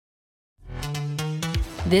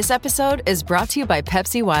This episode is brought to you by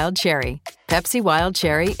Pepsi Wild Cherry. Pepsi Wild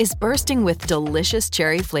Cherry is bursting with delicious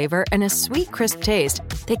cherry flavor and a sweet, crisp taste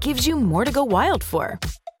that gives you more to go wild for.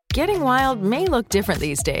 Getting wild may look different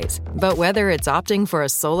these days, but whether it's opting for a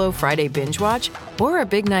solo Friday binge watch or a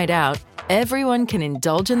big night out, everyone can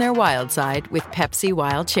indulge in their wild side with Pepsi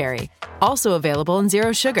Wild Cherry. Also available in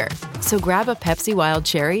Zero Sugar. So grab a Pepsi Wild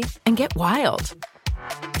Cherry and get wild.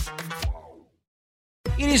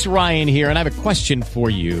 It is Ryan here, and I have a question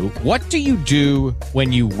for you. What do you do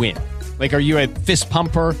when you win? Like, are you a fist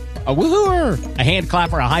pumper, a woohooer, a hand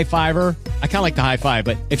clapper, a high fiver? I kind of like the high five,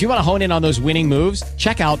 but if you want to hone in on those winning moves,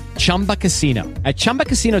 check out Chumba Casino. At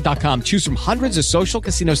ChumbaCasino.com, choose from hundreds of social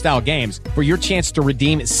casino-style games for your chance to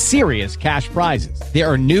redeem serious cash prizes. There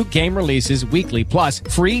are new game releases weekly, plus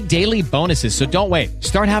free daily bonuses. So don't wait.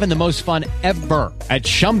 Start having the most fun ever at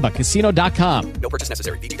ChumbaCasino.com. No purchase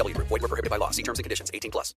necessary. VGW. Void where prohibited by law. See terms and conditions.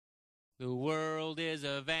 18+. The world is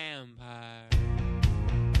a vampire.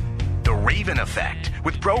 The Raven Effect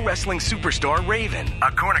with pro wrestling superstar Raven.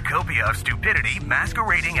 A cornucopia of stupidity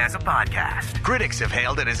masquerading as a podcast. Critics have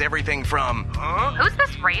hailed it as everything from, Who's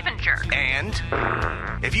this Raven jerk? And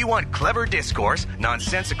if you want clever discourse,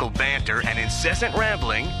 nonsensical banter, and incessant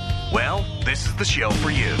rambling, well, this is the show for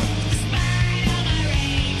you.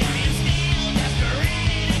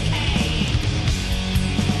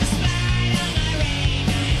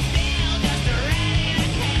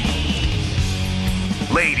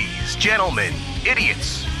 Ladies, gentlemen,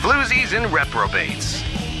 idiots, floozies, and reprobates.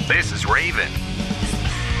 This is Raven.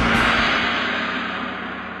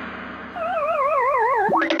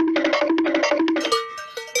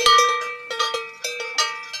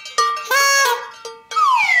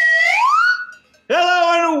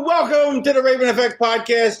 Hello and welcome to the Raven Effect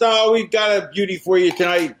podcast. We've got a beauty for you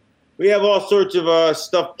tonight. We have all sorts of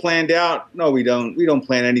stuff planned out. No, we don't. We don't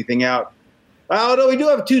plan anything out. Although we do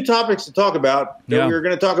have two topics to talk about that we were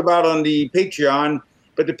going to talk about on the Patreon,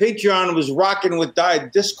 but the Patreon was rocking with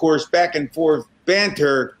discourse, back and forth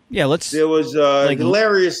banter. Yeah, let's. It was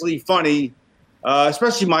hilariously funny,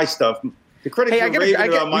 especially my stuff. The critics were raving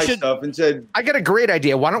about my stuff and said, "I got a great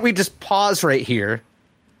idea. Why don't we just pause right here,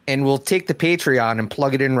 and we'll take the Patreon and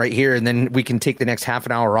plug it in right here, and then we can take the next half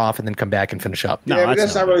an hour off, and then come back and finish up." Yeah, but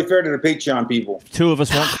that's not really fair to the Patreon people. Two of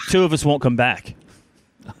us won't come back.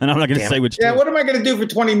 And I'm not going to say which. Yeah, what am I going to do for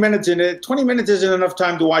 20 minutes in it? 20 minutes isn't enough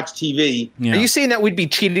time to watch TV. Yeah. Are you saying that we'd be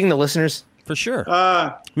cheating the listeners? For sure.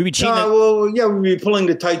 We'd be cheating. We'd be pulling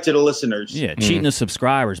the tights of the listeners. Yeah, cheating the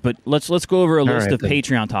subscribers. But let's go over a list of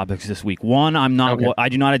Patreon topics this week. One, I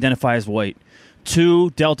do not identify as white.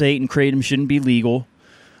 2, Delta 8 and Kratom shouldn't be legal.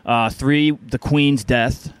 3, the Queen's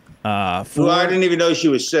death. 4, I didn't even know she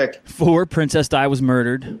was sick. 4, Princess Di was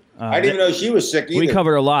murdered. I didn't even know she was sick either. We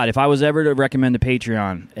covered a lot. If I was ever to recommend a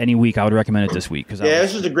Patreon any week, I would recommend it this week.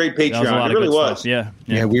 This was a great Patreon. It really was. Yeah.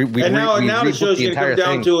 Now the show's going to come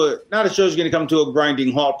down now the show's going to come to a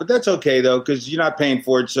grinding halt, but that's okay though, because you're not paying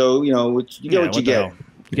for it. So you get what you get.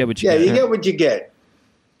 You get what you get. You get what you get.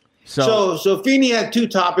 So Feeney had two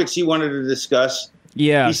topics he wanted to discuss.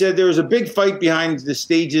 Yeah, he said there was a big fight behind the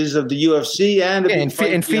stages of the UFC,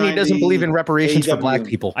 and Feeney doesn't believe in reparations for black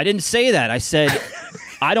people. I didn't say that. I said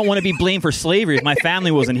I don't want to be blamed for slavery if my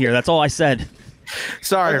family wasn't here. That's all I said.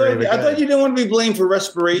 Sorry, I thought you didn't want to be blamed for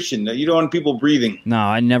respiration. You don't want people breathing. No,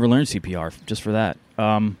 I never learned CPR just for that.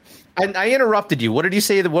 I interrupted you. What did you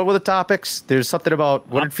say? What were the topics? There's something about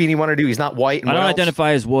what did Feeney want to do? He's not white. I don't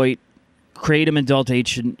identify as white. Kratom and Delta 8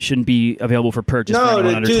 shouldn't be available for purchase. No,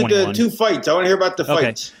 the two fights. I want to hear about the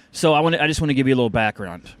fights. So I just want to give you a little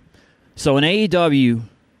background. So in AEW,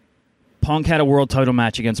 Punk had a world title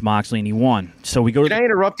match against Moxley and he won. So we go. Can I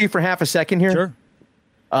interrupt you for half a second here? Sure.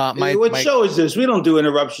 What show is this? We don't do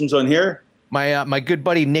interruptions on here. My good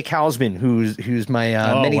buddy Nick Hausman, who's my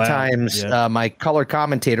times my color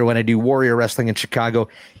commentator when I do Warrior Wrestling in Chicago.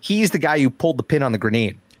 He's the guy who pulled the pin on the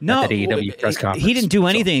grenade. No, at that AEW press conference. He didn't do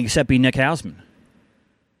anything except be Nick Hausman.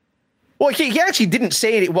 Well, he actually didn't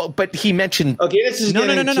say it. Well, but he mentioned. Okay, this is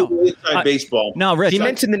inside baseball. No, Rich. He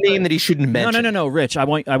mentioned the name that he shouldn't mention. No, Rich. I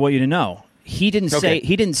want you to know. He didn't say.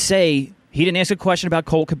 He didn't ask a question about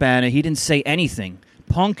Colt Cabana. He didn't say anything.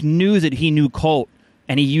 Punk knew that he knew Colt,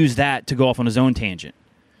 and he used that to go off on his own tangent.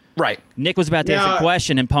 Right. Nick was about to ask a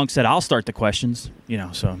question, and Punk said, "I'll start the questions."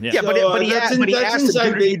 So yeah. Yeah, but he asked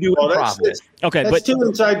inside baseball. That's too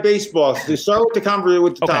inside baseball. So start with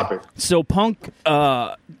the topic. So Punk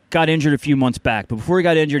got injured a few months back, but before he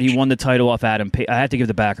got injured, he won the title off Adam Page. I have to give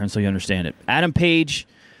the background so you understand it. Adam Page,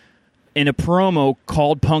 in a promo,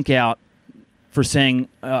 called Punk out for saying,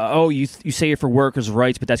 you say you're for workers'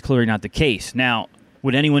 rights, but that's clearly not the case. Now,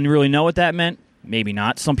 would anyone really know what that meant? maybe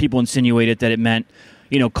not. Some people insinuated that it meant,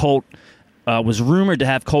 Colt was rumored to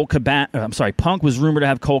have Punk was rumored to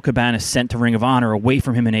have Colt Cabana sent to Ring of Honor away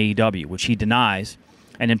from him in AEW, which he denies.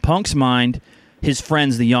 And in Punk's mind, his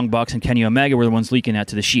friends, the Young Bucks and Kenny Omega, were the ones leaking that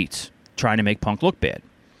to the sheets, trying to make Punk look bad.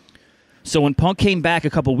 So when Punk came back a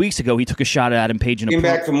couple weeks ago, he took a shot at Adam Page in a promo. Came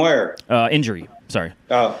back from where? Injury. Sorry.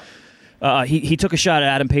 Oh. He took a shot at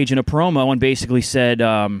Adam Page in a promo and basically said,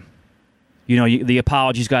 the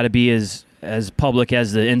apology's got to be as public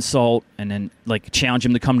as the insult, and then challenge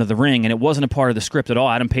him to come to the ring. And it wasn't a part of the script at all.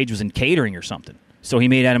 Adam Page was in catering or something. So he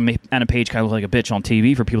made Adam Page kind of look like a bitch on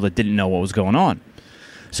TV for people that didn't know what was going on.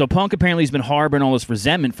 So Punk apparently has been harboring all this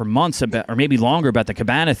resentment for months, or maybe longer, about the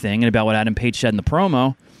Cabana thing and about what Adam Page said in the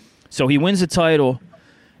promo. So he wins the title,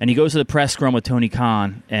 and he goes to the press scrum with Tony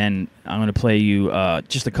Khan, and I'm going to play you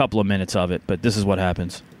just a couple of minutes of it, but this is what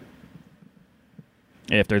happens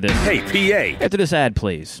after this. Hey, PA. After this ad,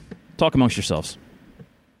 please. Talk amongst yourselves.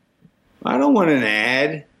 I don't want an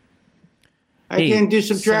ad. I can do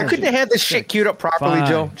subtraction. Couldn't have had this shit queued up properly,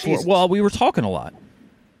 Joe? Well, we were talking a lot.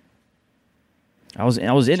 I was in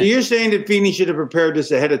it. So you're saying that Feeney should have prepared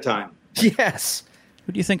this ahead of time? Yes.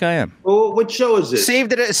 Who do you think I am? Well, what show is this?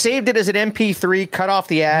 Saved it as an MP3, cut off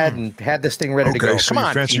the ad, and had this thing ready to go. Okay, so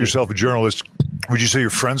you fancy yourself a journalist. Would you say you're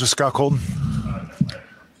friends with Scott Colton?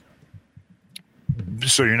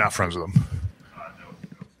 So you're not friends with him?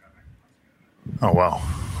 Oh, wow.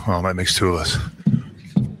 Well, that makes two of us.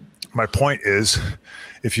 My point is,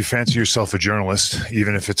 if you fancy yourself a journalist,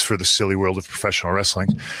 even if it's for the silly world of professional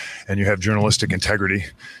wrestling, and you have journalistic integrity,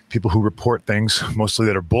 people who report things, mostly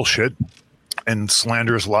that are bullshit, and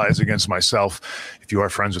slanderous lies against myself. If you are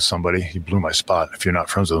friends with somebody, you blew my spot. If you're not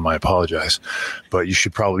friends with them, I apologize. But you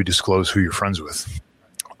should probably disclose who you're friends with.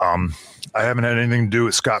 I haven't had anything to do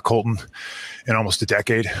with Scott Colton in almost a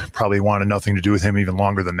decade. Probably wanted nothing to do with him even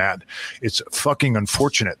longer than that. It's fucking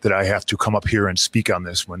unfortunate that I have to come up here and speak on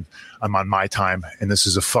this when I'm on my time, and this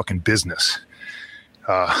is a fucking business.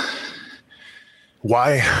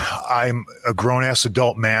 Why I'm a grown-ass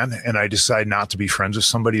adult man and I decide not to be friends with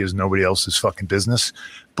somebody is nobody else's fucking business.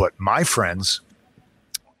 But my friends,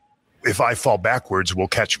 if I fall backwards, will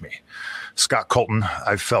catch me. Scott Colton,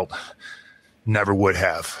 I felt, never would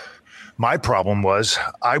have. My problem was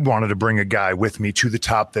I wanted to bring a guy with me to the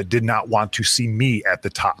top that did not want to see me at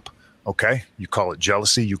the top. Okay? You call it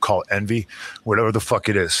jealousy, you call it envy, whatever the fuck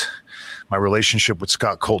it is. My relationship with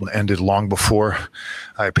Scott Colton ended long before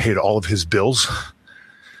I paid all of his bills.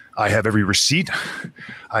 I have every receipt.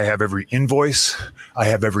 I have every invoice. I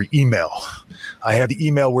have every email. I have the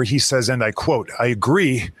email where he says, and I quote, "I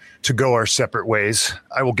agree to go our separate ways.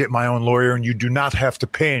 I will get my own lawyer and you do not have to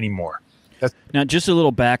pay anymore." Now, just a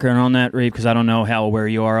little background on that, Ray, because I don't know how aware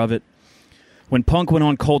you are of it. When Punk went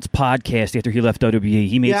on Colt's podcast after he left WWE,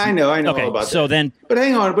 he made. Yeah, I know okay, all about that. So then, but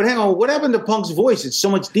hang on. What happened to Punk's voice? It's so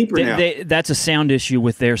much deeper now. That's a sound issue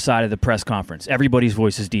with their side of the press conference. Everybody's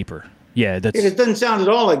voice is deeper. Yeah, it doesn't sound at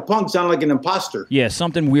all like Punk. Sounded like an imposter. Yeah,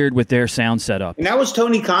 something weird with their sound setup. And that was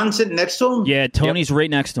Tony Khan sitting next to him. Yeah, Tony's right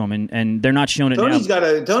next to him, and they're not showing it.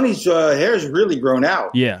 Tony's hair's really grown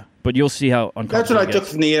out. Yeah. But you'll see how uncomfortable. That's what I took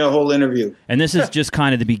from the whole interview. And this is just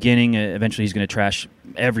kind of the beginning. Eventually, he's going to trash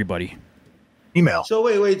everybody. Email. So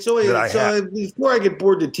wait. So before I get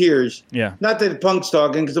bored to tears, yeah. Not that Punk's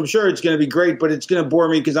talking, because I'm sure it's going to be great, but it's going to bore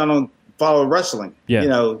me because I don't follow wrestling.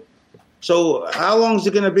 Yeah. So how long is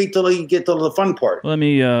it going to be till you get to the fun part? Let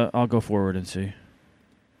me. I'll go forward and see.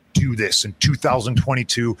 Do this in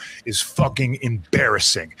 2022 is fucking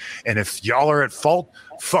embarrassing. And if y'all are at fault,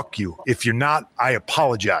 fuck you. If you're not, I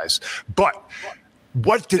apologize. But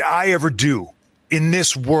what did I ever do in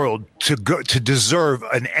this world to deserve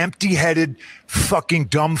an empty-headed fucking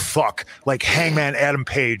dumb fuck like Hangman Adam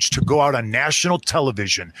Page to go out on national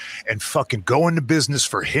television and fucking go into business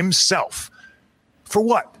for himself? For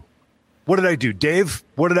what? What did I do? Dave,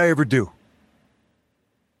 what did I ever do?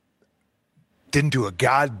 Didn't do a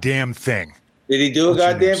goddamn thing. Did he do a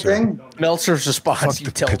goddamn thing? Meltzer's response.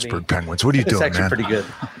 Fuck the Pittsburgh Penguins. What are you doing, man? It's actually pretty good.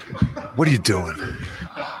 What are you doing?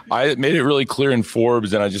 I made it really clear in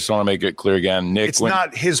Forbes, and I just want to make it clear again. Nick, it's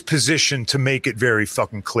not his position to make it very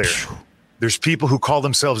fucking clear. There's people who call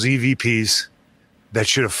themselves EVPs that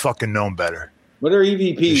should have fucking known better. What are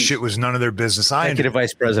EVPs? This shit was none of their business. Executive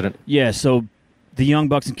Vice President. Yeah, so the Young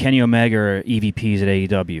Bucks and Kenny Omega are EVPs at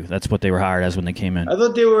AEW. That's what they were hired as when they came in. I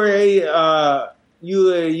thought they were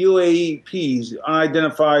UAPs,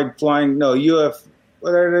 unidentified flying. No,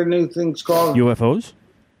 what are the new things called? UFOs?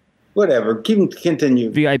 Whatever.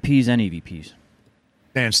 Continue. VIPs and EVPs.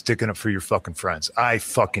 And sticking up for your fucking friends. I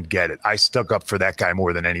fucking get it. I stuck up for that guy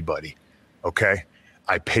more than anybody. Okay?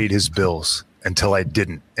 I paid his bills. until I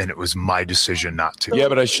didn't, and it was my decision not to. Yeah,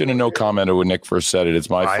 but I shouldn't have no commented when Nick first said it. It's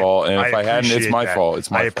my fault, and if I hadn't, it's my fault.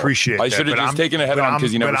 It's my fault. I appreciate that. I should have just taken it head on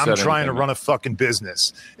because you never said anything. But I'm trying to run a fucking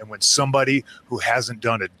business, and when somebody who hasn't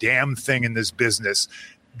done a damn thing in this business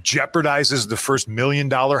jeopardizes the first $1 million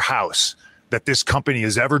house that this company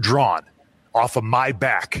has ever drawn off of my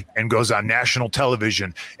back and goes on national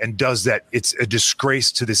television and does that, it's a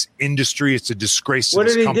disgrace to this industry. It's a disgrace to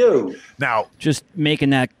this company. What did he do? Now, just making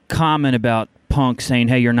that comment about Punk saying,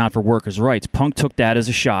 hey, you're not for workers' rights. Punk took that as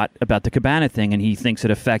a shot about the Cabana thing, and he thinks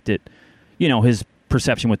it affected, his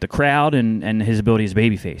perception with the crowd and his ability as a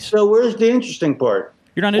babyface. So where's the interesting part?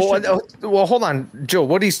 You're not interested? Well, hold on, Joe.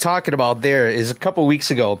 What he's talking about there is a couple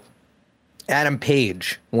weeks ago, Adam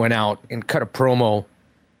Page went out and cut a promo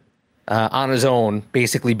on his own,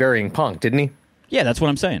 basically burying Punk, didn't he? Yeah, that's what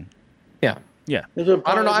I'm saying. Yeah. Yeah. I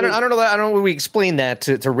don't know. I don't know if we explained that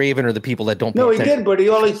to Raven or the people that don't. No, he did, but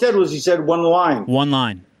all he said was he said one line. One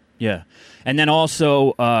line. Yeah. And then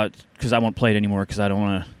also, because I won't play it anymore because I don't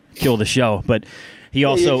want to kill the show, but he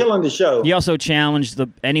also you're killing the show. He also challenged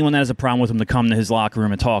anyone that has a problem with him to come to his locker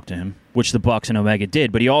room and talk to him, which the Bucks and Omega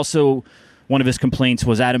did. But he also, one of his complaints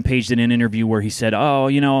was Adam Page did an interview where he said, "Oh,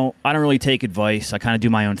 I don't really take advice. I kind of do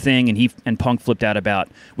my own thing." And Punk flipped out about,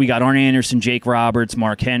 we got Arn Anderson, Jake Roberts,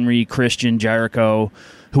 Mark Henry, Christian, Jericho,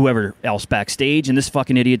 whoever else backstage, and this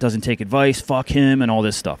fucking idiot doesn't take advice. Fuck him and all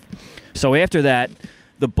this stuff. So after that,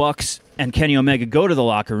 the Bucks and Kenny Omega go to the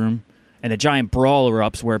locker room, and a giant brawl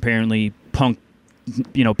erupts where apparently Punk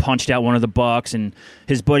punched out one of the Bucks, and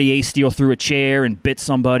his buddy Ace Steel threw a chair and bit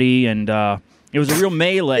somebody, and it was a real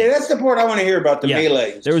melee. Yeah, that's the part I want to hear about, the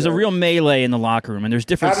melee. There was a real melee in the locker room, and there's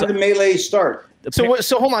different... How did the melee start? So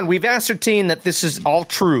hold on. We've ascertained that this is all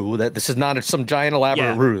true, that this is not some giant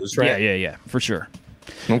elaborate ruse, right? Yeah, for sure.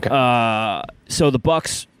 Okay. So the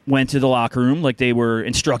Bucks went to the locker room like they were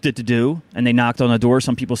instructed to do, and they knocked on the door.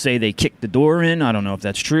 Some people say they kicked the door in. I don't know if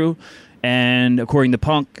that's true. And according to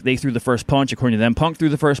Punk, they threw the first punch. According to them, Punk threw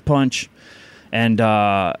the first punch. And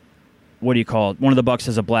what do you call it? One of the Bucks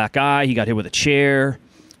has a black eye. He got hit with a chair.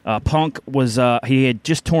 Punk was he had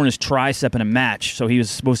just torn his tricep in a match, so he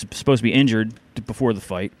was supposed to be injured before the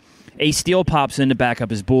fight. Ace Steel pops in to back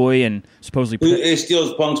up his boy and supposedly... Ace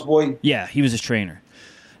Steel's Punk's boy? Yeah, he was his trainer.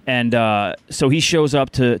 And so he shows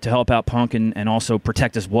up to help out Punk and also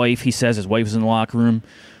protect his wife. He says his wife was in the locker room.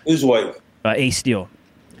 Whose wife? Ace Steel.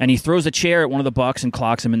 And he throws a chair at one of the Bucks and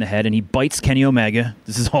clocks him in the head, and he bites Kenny Omega.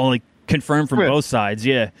 This is all confirmed from both sides,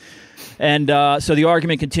 yeah. And so the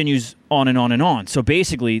argument continues on and on and on. So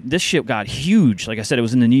basically, this shit got huge. Like I said, it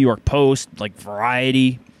was in the New York Post, like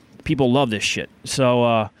Variety. People love this shit.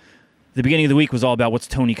 So the beginning of the week was all about what's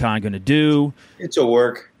Tony Khan going to do. It's a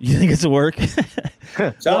work. You think it's a work?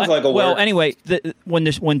 Sounds like a work. Well, anyway,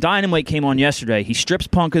 when Dynamite came on yesterday, he strips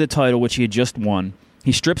Punk of the title, which he had just won.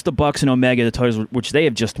 He strips the Bucks and Omega the titles, which they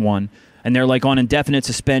have just won, and they're like on indefinite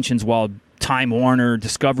suspensions while Time Warner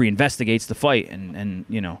Discovery investigates the fight. And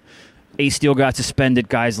Ace Steel got suspended.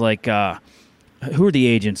 Guys like who are the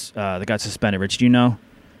agents that got suspended? Rich, do you know?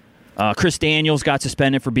 Chris Daniels got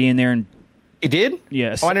suspended for being there. And he did?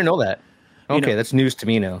 Yes. Oh, I didn't know that. Okay, that's news to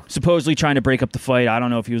me now. Supposedly trying to break up the fight. I don't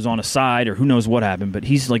know if he was on a side or who knows what happened, but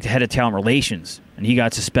he's like the head of talent relations, and he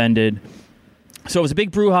got suspended. So it was a big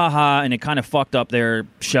brouhaha, and it kind of fucked up their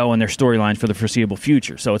show and their storylines for the foreseeable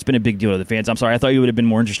future. So it's been a big deal to the fans. I'm sorry. I thought you would have been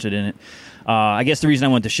more interested in it. I guess the reason I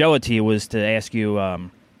wanted to show it to you was to ask you,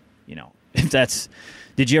 if that's...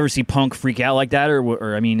 Did you ever see Punk freak out like that?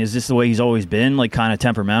 Or I mean, is this the way he's always been, like kind of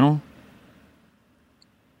temperamental?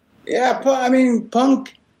 Yeah, I mean,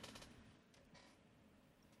 Punk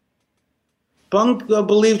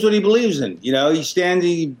believes what he believes in.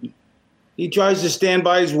 He tries to stand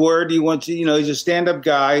by his word. He wants to, he's a stand-up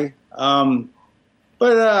guy. But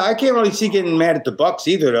I can't really see getting mad at the Bucks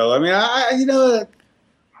either, though. I mean,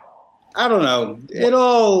 I don't know. It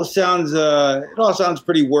all sounds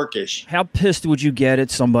pretty workish. How pissed would you get at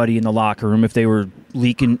somebody in the locker room if they were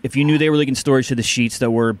leaking? If you knew they were leaking stories to the sheets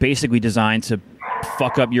that were basically designed to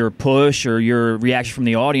fuck up your push or your reaction from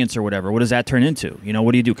the audience or whatever? What does that turn into?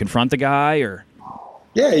 What do you do? Confront the guy or?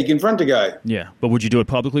 Yeah, you confront the guy. Yeah, but would you do it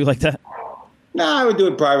publicly like that? I would do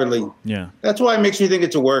it privately. Yeah, that's why it makes me think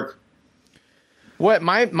it's a work. What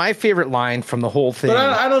my favorite line from the whole thing? But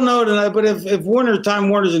I don't know tonight. But if Time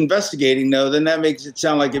Warner's investigating, though, then that makes it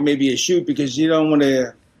sound like it may be a shoot because you don't want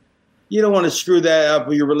to screw that up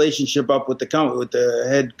with your relationship up with the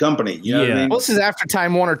head company. You know what I mean? Well, this is after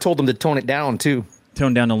Time Warner told them to tone it down too.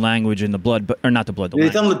 Tone down the language and the blood, or not the blood. Did they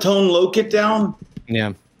tell them to tone Loke it down?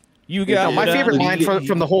 Yeah. You got my favorite line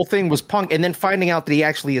from the whole thing was Punk, and then finding out that he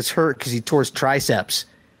actually is hurt because he tore his triceps.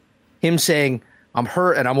 Him saying, I'm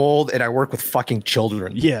hurt and I'm old and I work with fucking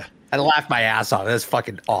children. Yeah. I laughed my ass off. That's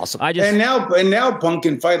fucking awesome. And now Punk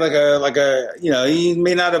can fight like a he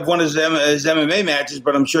may not have won his MMA matches,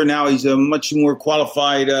 but I'm sure now he's much more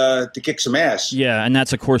qualified to kick some ass. Yeah, and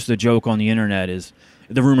that's of course the joke on the internet is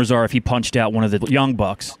the rumors are if he punched out one of the young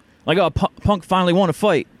bucks, like Punk finally won a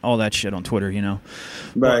fight, all that shit on Twitter,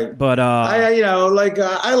 Right. But I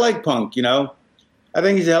like Punk. I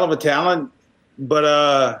think he's a hell of a talent,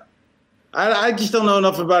 but I just don't know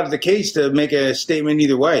enough about the case to make a statement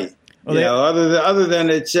either way. Other than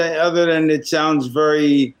it sounds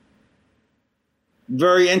very,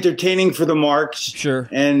 very entertaining for the marks, sure,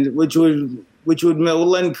 and which would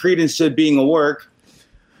lend credence to it being a work,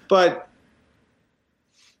 but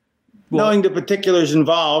knowing the particulars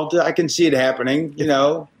involved, I can see it happening.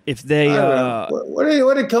 If they,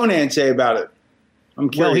 what did Conan say about it? I'm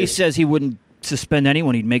curious. Well, he says he wouldn't suspend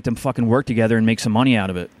anyone; he'd make them fucking work together and make some money out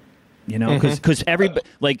of it. Because everybody,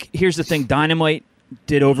 here's the thing: Dynamite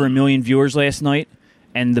did over 1 million viewers last night,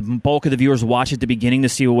 and the bulk of the viewers watched at the beginning to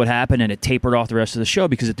see what would happen, and it tapered off the rest of the show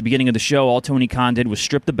because at the beginning of the show, all Tony Khan did was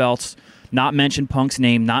strip the belts, not mention Punk's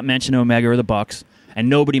name, not mention Omega or the Bucks, and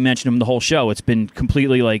nobody mentioned him the whole show. It's been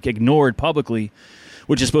completely ignored publicly,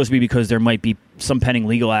 which is supposed to be because there might be some pending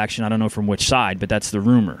legal action. I don't know from which side, but that's the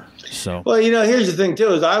rumor. So, well, here's the thing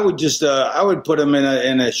too: is I would put him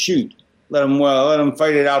in a shoot, let him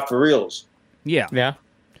fight it out for reals. Yeah.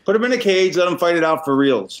 Put him in a cage, let him fight it out for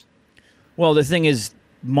reals. Well, the thing is,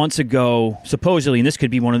 months ago, supposedly, and this could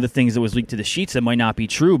be one of the things that was leaked to the sheets that might not be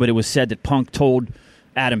true, but it was said that Punk told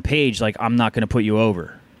Adam Page, I'm not going to put you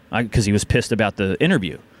over, because he was pissed about the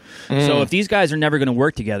interview. So if these guys are never going to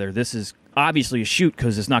work together, this is obviously a shoot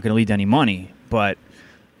because it's not going to lead to any money, but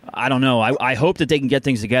I don't know. I hope that they can get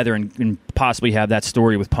things together and possibly have that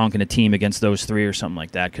story with Punk and a team against those three or something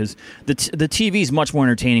like that, because the TV is much more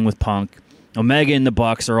entertaining with Punk. Omega and the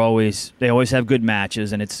Bucks always have good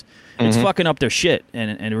matches, and it's fucking up their shit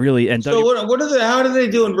and really. And so how do they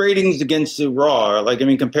do in ratings against the Raw?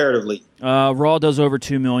 Comparatively, Raw does over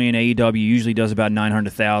 2 million. AEW usually does about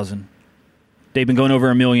 900,000. They've been going over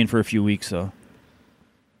 1 million for a few weeks, so.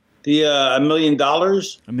 The $1 million? 1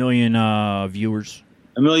 million viewers.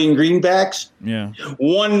 1 million greenbacks? Yeah.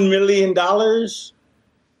 $1 million?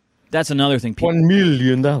 That's another thing. $1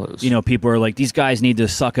 million. People are like, these guys need to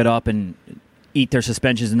suck it up and eat their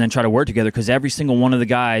suspensions and then try to work together because every single one of the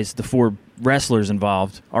guys, the 4 wrestlers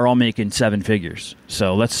involved, are all making 7 figures.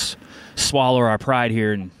 So let's swallow our pride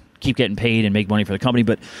here and keep getting paid and make money for the company.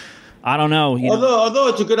 But I don't know. Although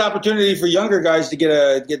it's a good opportunity for younger guys to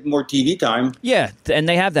get more TV time. Yeah, and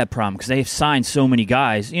they have that problem because they've signed so many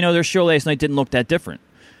guys. Their show last night didn't look that different.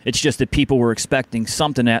 It's just that people were expecting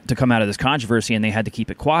something to come out of this controversy, and they had to keep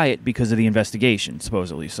it quiet because of the investigation,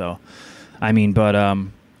 supposedly. So,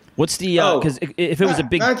 what's the? Because if it was a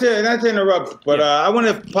big, not to interrupt, but I want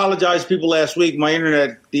to apologize to people last week.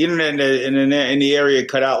 The internet in the area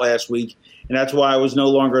cut out last week, and that's why I was no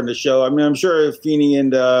longer on the show. I mean, I'm sure Feeney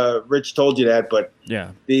and Rich told you that, but yeah,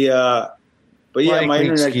 my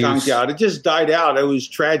internet conked out. It just died out. It was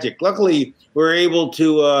tragic. Luckily, we were able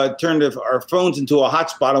to turn our phones into a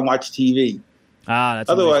hotspot and watch TV. That's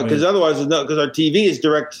because our TV is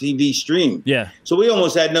direct TV stream. Yeah. So we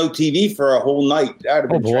almost had no TV for a whole night. That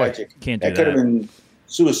would have been tragic. Can't do that. That could have been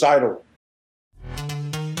suicidal.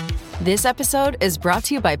 This episode is brought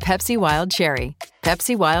to you by Pepsi Wild Cherry.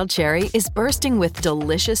 Pepsi Wild Cherry is bursting with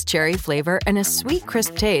delicious cherry flavor and a sweet,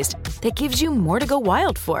 crisp taste that gives you more to go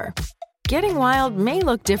wild for. Getting wild may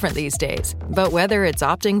look different these days, but whether it's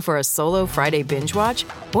opting for a solo Friday binge watch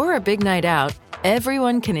or a big night out,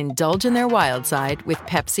 everyone can indulge in their wild side with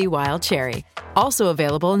Pepsi Wild Cherry. Also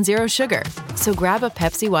available in Zero Sugar. So grab a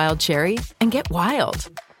Pepsi Wild Cherry and get wild.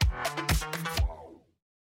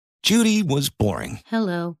 Judy was boring.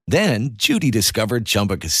 Hello. Then Judy discovered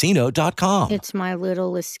ChumbaCasino.com. It's my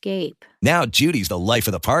little escape. Now Judy's the life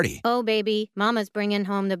of the party. Oh, baby, mama's bringing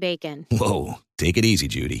home the bacon. Whoa, take it easy,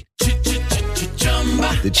 Judy.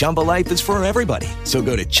 The Chumba life is for everybody. So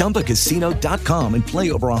go to ChumbaCasino.com and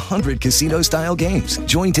play over 100 casino-style games.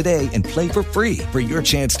 Join today and play for free for your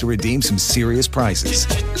chance to redeem some serious prizes.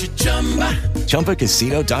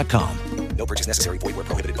 ChumbaCasino.com. No purchase necessary. Void where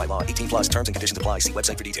prohibited by law. 18+ terms and conditions apply. See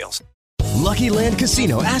website for details. Lucky Land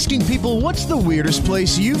Casino, asking people, what's the weirdest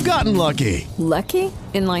place you've gotten lucky? Lucky?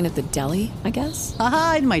 In line at the deli, I guess?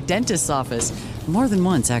 Aha, in my dentist's office. More than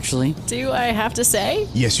once, actually. Do I have to say?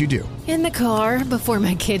 Yes, you do. In the car before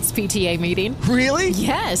my kids' PTA meeting. Really?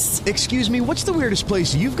 Yes. Excuse me, what's the weirdest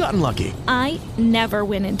place you've gotten lucky? I never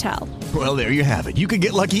win and tell. Well, there you have it. You can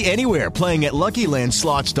get lucky anywhere, playing at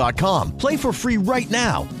LuckyLandSlots.com. Play for free right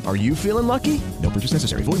now. Are you feeling lucky? No purchase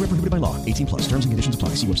necessary. Void where prohibited by law. 18+. Terms and conditions apply.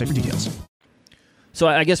 See website for details. So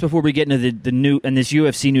I guess before we get into the new, and this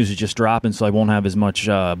UFC news is just dropping, so I won't have as much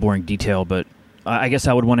boring detail, but I guess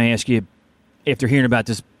I would want to ask you, after hearing about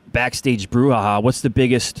this backstage brouhaha, what's the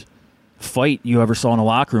biggest fight you ever saw in a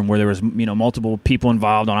locker room where there was, multiple people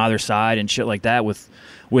involved on either side and shit like that with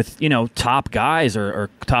top guys or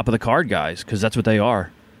top of the card guys, because that's what they are.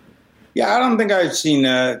 Yeah, I don't think I've seen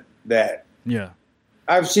that. Yeah.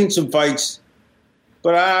 I've seen some fights,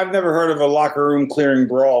 but I've never heard of a locker room clearing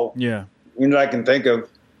brawl. Yeah. That I can think of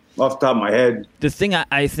off the top of my head. The thing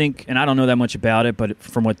I think, and I don't know that much about it, but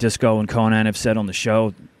from what Disco and Conan have said on the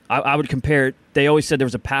show, I would compare it. They always said there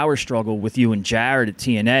was a power struggle with you and Jared at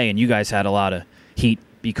TNA, and you guys had a lot of heat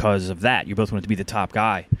because of that. You both wanted to be the top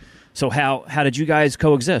guy. So how did you guys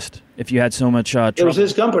coexist if you had so much trouble? It was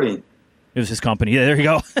his company. It was his company. Yeah, there you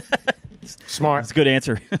go. Smart. That's a good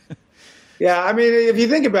answer. Yeah, I mean, if you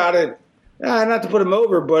think about it, not to put him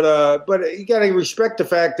over, but you got to respect the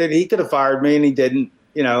fact that he could have fired me and he didn't.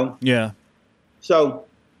 Yeah. So,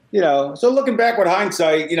 so looking back with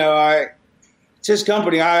hindsight, it's his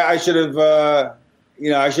company. I should have,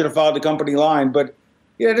 I should have followed the company line. But,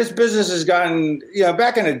 this business has gotten,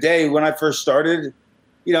 back in the day when I first started,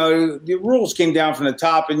 the rules came down from the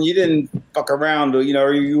top and you didn't fuck around, or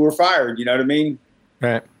you were fired. You know what I mean?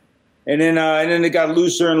 Right. And then it got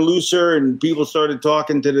looser and looser, and people started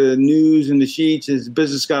talking to the news and the sheets as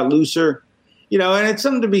business got looser. And it's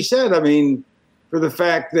something to be said, I mean, for the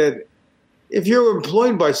fact that if you're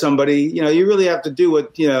employed by somebody, you really have to do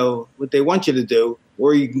what they want you to do,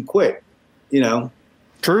 or you can quit,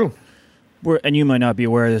 True. And you might not be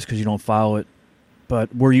aware of this because you don't follow it,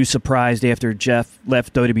 but were you surprised after Jeff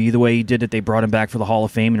left WWE the way he did that they brought him back for the Hall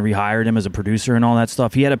of Fame and rehired him as a producer and all that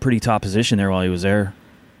stuff? He had a pretty top position there while he was there.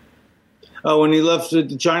 Oh, when he left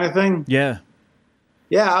the China thing? Yeah.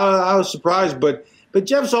 Yeah, I was surprised, but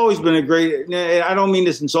Jeff's always been a great, I don't mean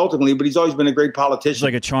this insultingly, but he's always been a great politician. He's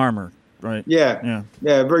like a charmer, right? Yeah,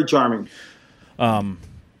 very charming.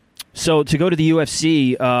 So to go to the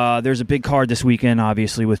UFC, there's a big card this weekend,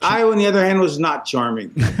 obviously. I, on the other hand, was not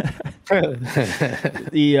charming.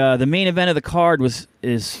 The main event of the card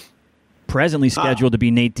is presently scheduled to be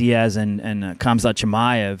Nate Diaz and Khamzat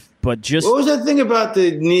Chimaev, but just what was that thing about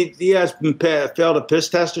the Nate Diaz failed a piss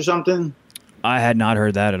test or something? I had not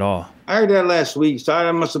heard that at all. I heard that last week, so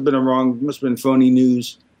that must have been must have been phony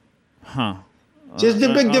news. Huh. Just the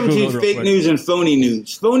big difference between fake news and phony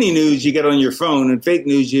news. Phony news you get on your phone, and fake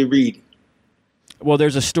news you read. Well,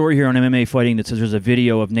 there's a story here on MMA Fighting that says there's a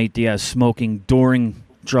video of Nate Diaz smoking during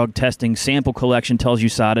drug testing. Sample collection tells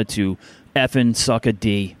USADA to effing suck a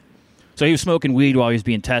D. So he was smoking weed while he was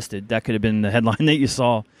being tested. That could have been the headline that you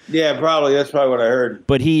saw. Yeah, probably. That's probably what I heard.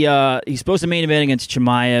 But he's supposed to main event against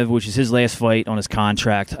Chimaev, which is his last fight on his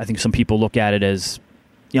contract. I think some people look at it as,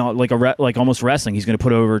 like almost wrestling. He's going to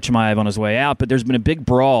put over Chimaev on his way out. But there's been a big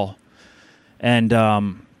brawl, and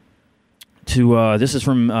this is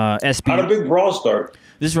from SB. How did a big brawl start?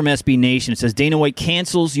 This is from SB Nation. It says Dana White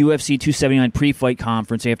cancels UFC 279 pre-fight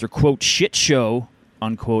conference after quote shit show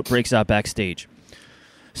unquote breaks out backstage.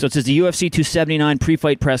 So it says the UFC 279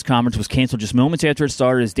 pre-fight press conference was canceled just moments after it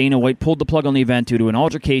started as Dana White pulled the plug on the event due to an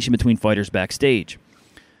altercation between fighters backstage.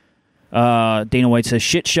 Dana White says,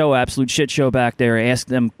 shit show, absolute shit show back there. Ask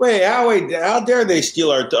them. How dare they steal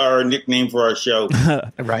our nickname for our show?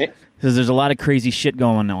 Right. Says there's a lot of crazy shit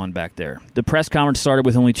going on back there. The press conference started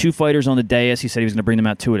with only 2 fighters on the dais. He said he was going to bring them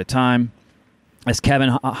out 2 at a time. As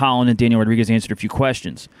Kevin Holland and Daniel Rodriguez answered a few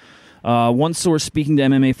questions. One source speaking to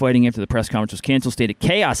MMA Fighting after the press conference was canceled stated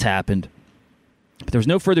chaos happened, but there was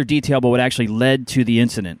no further detail about what actually led to the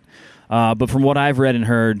incident. But from what I've read and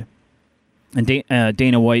heard, and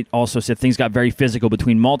Dana White also said things got very physical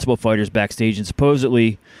between multiple fighters backstage, and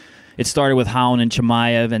supposedly it started with Holland and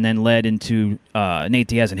Chimaev and then led into Nate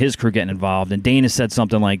Diaz and his crew getting involved. And Dana said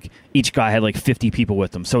something like each guy had like 50 people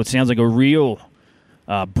with them. So it sounds like a real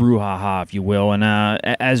brouhaha, if you will. And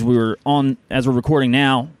as we're recording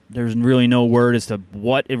now, there's really no word as to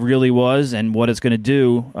what it really was and what it's going to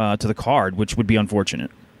do to the card, which would be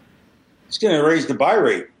unfortunate. It's going to raise the buy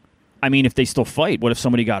rate. I mean, if they still fight, what if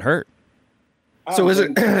somebody got hurt? So is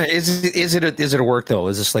it a work though?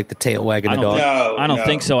 Is this like the tail wagging the dog? No, I don't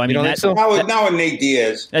think so. I mean, not with Nate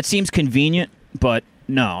Diaz. That seems convenient, but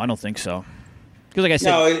no, I don't think so. Because like I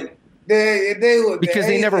said, Because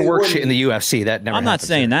they never work shit in the UFC. That never. I'm not happens.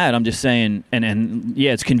 saying that. I'm just saying, and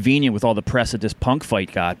yeah, it's convenient with all the press that this Punk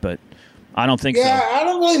fight got, but I don't think so. Yeah, I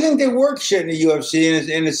don't really think they work shit in the UFC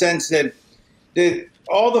in the sense that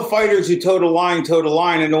all the fighters who toe the line,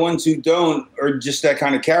 and the ones who don't are just that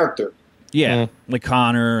kind of character. Yeah, like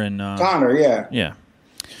Connor and Connor, yeah.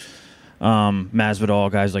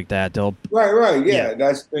 Masvidal, guys like that. They'll right, yeah,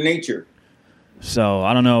 that's their nature. So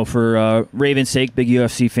I don't know, for Raven's sake, big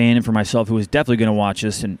UFC fan, and for myself, who was definitely going to watch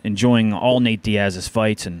this and enjoying all Nate Diaz's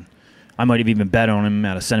fights, and I might have even bet on him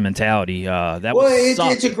out of sentimentality.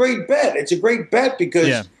 It's a great bet. It's a great bet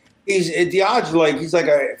because he's at the odds he's like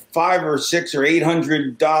a 5 or 6 or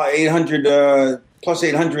 800 plus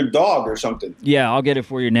 800 dog or something. Yeah, I'll get it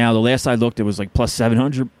for you now. The last I looked, it was like plus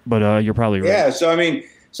 700, but you're probably right. Yeah, so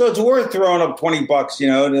it's worth throwing up $20,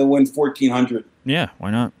 to win 1,400. Yeah, why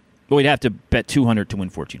not? Well, we'd have to bet 200 to win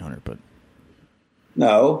 1,400, but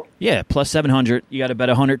no. Yeah, plus 700. You got to bet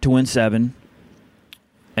 100 to win 7.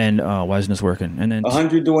 And why isn't this working? And then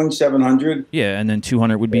 100 to win 700. Yeah, and then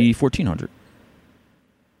 200 would be 1,400.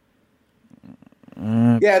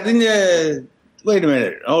 Yeah. Then wait a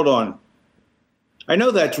minute. Hold on. I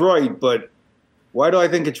know that's right, but why do I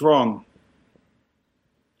think it's wrong?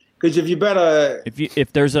 Because if you bet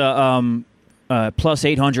if there's a plus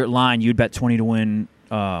 800 line, you'd bet 20 to win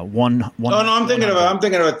one. Oh no, I'm thinking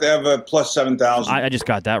of a plus 7,000. I just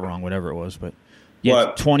got that wrong, whatever it was, but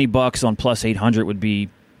yeah, $20 on plus 800 would be,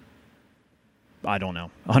 I don't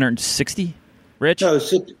know, 160. Rich, no,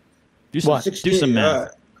 do some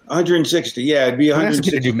math. 160. Yeah, it'd be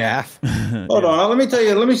 160 to do math. Hold on, let me tell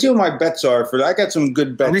you. Let me see what my bets are for that. I got some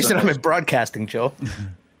good bets. The reason I'm in broadcasting, Joe.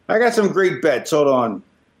 I got some great bets. Hold on.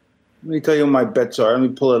 Let me tell you what my bets are. Let me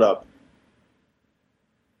pull it up.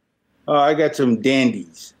 I got some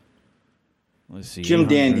dandies. Let's see. Jim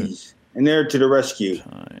Dandies. And they're to the rescue.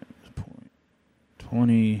 Times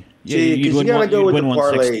 20. Yeah, see, because you got to go with the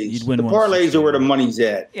parlays. The parlays are where the money's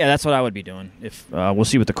at. Yeah, that's what I would be doing. If we'll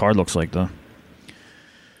see what the card looks like, though.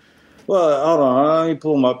 Well, hold on. Let me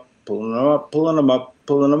pull them up. Pulling them up.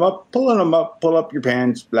 Pull up your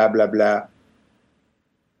pants. Blah, blah, blah.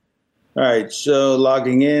 All right, so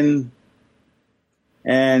logging in.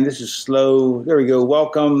 And this is slow. There we go.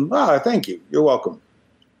 Welcome. Thank you. You're welcome.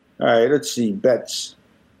 All right, let's see. Bets.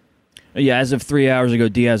 Yeah, as of 3 hours ago,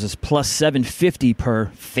 Diaz is plus 750 per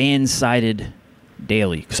fan-sided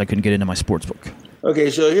daily because I couldn't get into my sportsbook.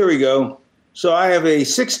 Okay, so here we go. So I have a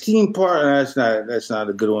 16-part. That's not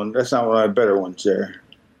a good one. That's not one of my better ones there.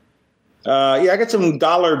 I got some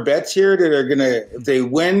dollar bets here that are gonna. If they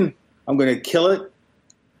win, I'm gonna kill it.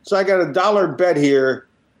 So I got a dollar bet here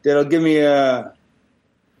that'll give me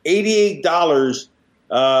 $88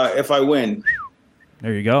 if I win.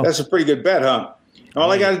 There you go. That's a pretty good bet, huh?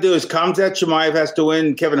 All I got to do is Khamzat Chimaev has to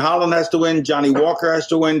win, Kevin Holland has to win, Johnny Walker has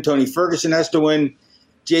to win, Tony Ferguson has to win,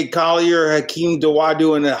 Jake Collier, Hakeem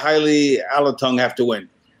Dawadu, and Haile Alatung have to win.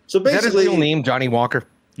 So basically, is that his real name, Johnny Walker?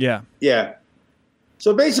 Yeah. Yeah.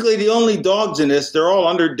 So basically, the only dogs in this, they're all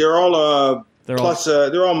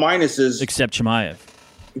minuses. Except Chimaev.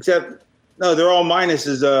 They're all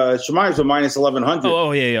minuses. Chimaev's a minus 1,100.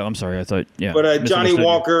 Oh, yeah. I'm sorry. I thought, yeah. But Johnny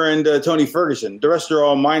Walker and Tony Ferguson, the rest are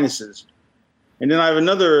all minuses. And then I have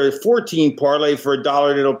another 14 parlay for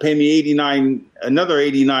 $1 that'll pay me another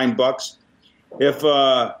 $89. If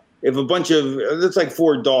a bunch of, that's like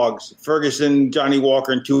 4 dogs, Ferguson, Johnny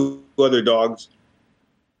Walker, and 2 other dogs.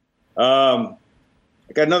 I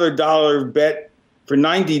got another $1 bet for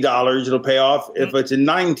 $90. It'll pay off if it's a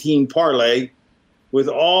 19 parlay with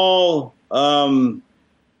all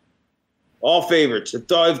favorites. If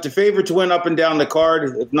the favorites win up and down the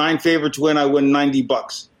card, if 9 favorites win, I win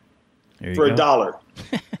 $90 for $1.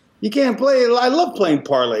 You can't play. I love playing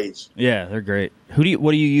parlays. Yeah, they're great. What do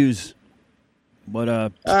you use? What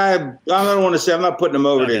I don't want to say. I'm not putting them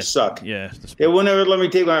over. They suck. Yeah. They will never let me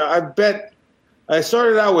take my. I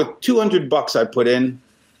started out with $200 I put in,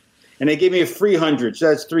 and they gave me a free 100. So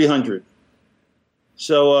that's $300.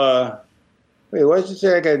 So wait, why did you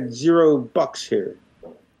say I got $0 here?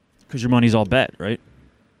 Because your money's all bet, right?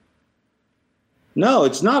 No,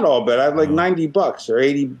 it's not all bet. I have like $90 or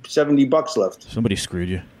 $80, $70 left. Somebody screwed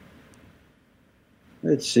you.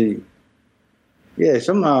 Let's see. Yeah,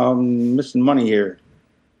 somehow I'm missing money here.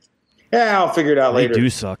 Yeah, I'll figure it out later. They do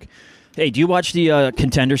suck. Hey, do you watch the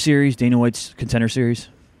Contender Series, Dana White's Contender Series?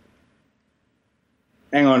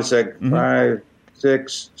 Hang on a sec. 5,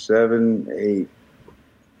 6, 7, 8,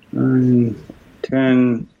 9,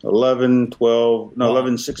 10, 11, 12,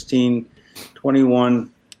 11, 16,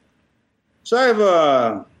 21. So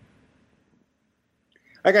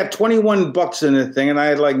I got $21 in the thing, and I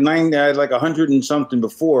had like 100 and something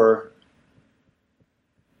before.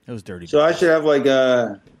 Those dirty. So I should have like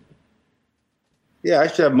I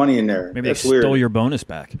should have money in there. Maybe That's they weird. stole your bonus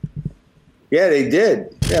back. Yeah, they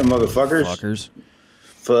did. Yeah, motherfuckers.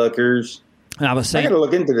 Fuckers. And I was saying, I got to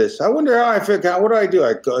look into this. I wonder how I figure out. What do I do?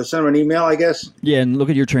 I send them an email, I guess. Yeah, and look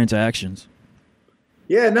at your transactions.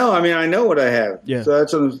 Yeah, no, I mean I know what I have. Yeah. So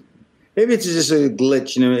that's maybe it's just a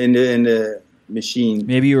glitch in the machine.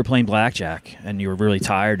 Maybe you were playing blackjack and you were really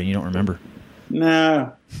tired and you don't remember.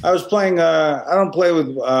 Nah, I was playing. I don't play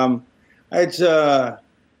with. It's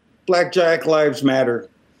Blackjack Lives Matter.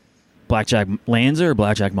 Blackjack Lanza or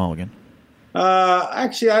Blackjack Mulligan?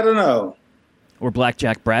 Actually, I don't know. Or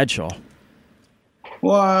Blackjack Bradshaw?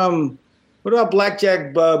 Well, what about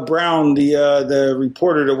Blackjack Brown, the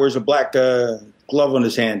reporter that wears a black glove on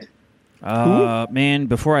his hand? Man,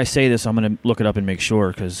 before I say this, I'm going to look it up and make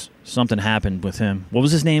sure because something happened with him. What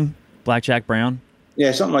was his name? Blackjack Brown?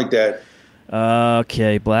 Yeah, something like that.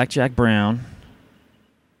 Okay, Blackjack Brown.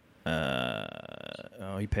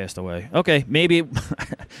 He passed away. Okay, maybe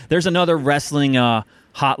there's another wrestling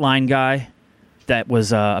hotline guy that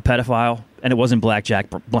was a pedophile, and it wasn't Blackjack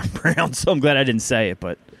Brown, so I'm glad I didn't say it,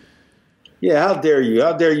 but... Yeah, how dare you?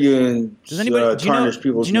 How dare you do tarnish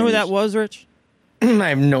people's you know who names? that was, Rich? I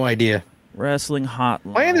have no idea. Wrestling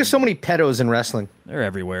hotline. Why are there so many pedos in wrestling? They're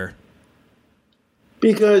everywhere.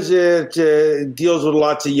 Because it deals with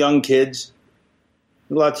lots of young kids.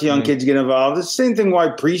 Lots of young kids get involved. It's the same thing why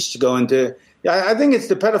priests go into... Yeah, I think it's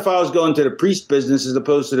the pedophiles go into the priest business as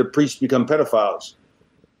opposed to the priests become pedophiles.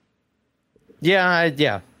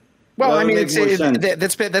 Yeah. Well, I mean,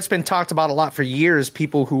 that's been talked about a lot for years.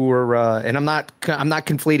 People who are, and I'm not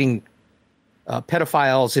conflating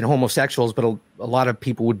pedophiles and homosexuals, but a lot of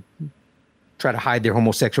people would try to hide their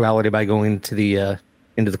homosexuality by going into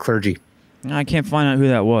the clergy. I can't find out who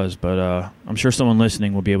that was, but I'm sure someone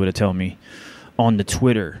listening will be able to tell me on the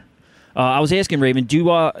Twitter. I was asking Raven, do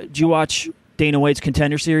you watch Dana White's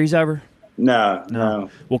Contender Series ever? No.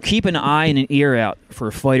 Well, keep an eye and an ear out for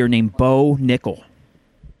a fighter named Bo Nickel.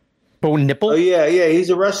 Bo Nipple? Oh, yeah. He's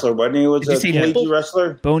a wrestler, wasn't he? He was a collegiate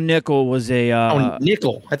wrestler. Bo Nickel was a...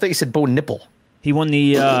 Nickel. I thought you said Bo Nipple. He won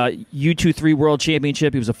the U23 World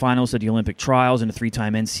Championship. He was a finalist at the Olympic Trials and a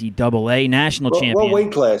three-time NCAA national champion. What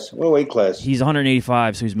weight class? He's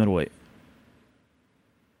 185, so he's middleweight.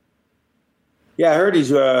 Yeah, I heard he's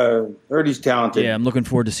talented. Yeah, I'm looking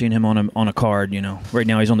forward to seeing him on a card. You know, right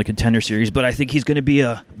now he's on the Contender Series, but I think he's going to be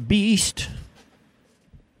a beast.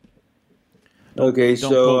 Okay,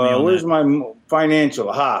 so where's my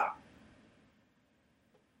financial?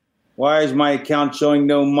 Why is my account showing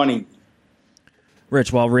no money?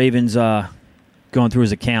 Rich, while Raven's going through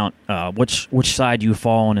his account, which side do you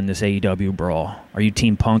fall on in this AEW brawl? Are you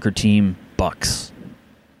Team Punk or Team Bucks?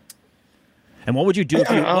 And what would you do if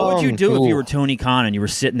you were Tony Khan and you were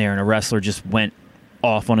sitting there and a wrestler just went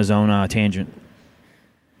off on his own tangent?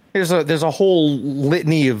 There's a whole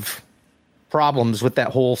litany of problems with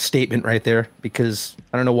that whole statement right there, because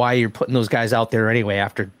I don't know why you're putting those guys out there anyway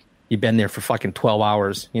after you've been there for fucking 12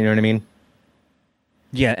 hours. You know what I mean?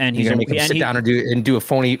 Yeah, and he's going to make him sit down and do a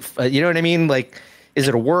phony. You know what I mean? Like, is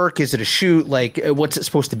it a work? Is it a shoot? Like, what's it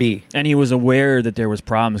supposed to be? And he was aware that there was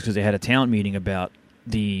problems because they had a talent meeting about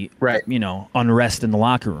the unrest in the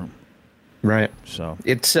locker room. Right. So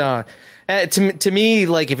it's to me,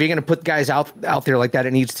 like, if you're going to put guys out there like that,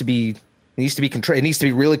 it needs to be controlled. It needs to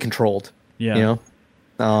be really controlled. Yeah. You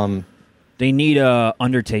know. They need a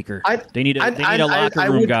Undertaker. They need a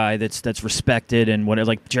locker room guy that's respected and what,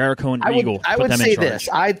 like Jericho and Regal. I would say this.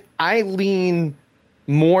 I lean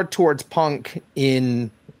more towards Punk in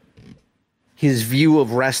his view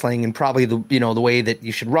of wrestling and probably the way that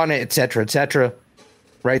you should run it, et cetera,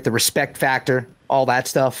 right? The respect factor, all that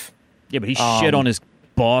stuff. Yeah, but he shit on his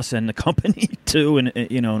boss and the company too, and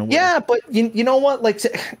in a way. Yeah, but you know what? Like,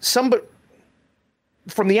 somebody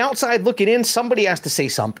from the outside looking in, somebody has to say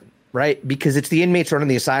something. Right, because it's the inmates running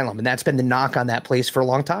the asylum, and that's been the knock on that place for a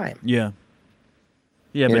long time. Yeah,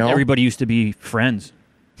 but everybody used to be friends.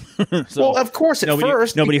 So well, of course,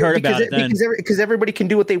 nobody heard about it then, because everybody can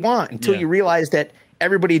do what they want until you realize that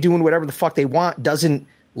everybody doing whatever the fuck they want doesn't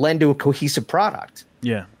lend to a cohesive product.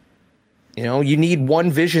 Yeah, you need one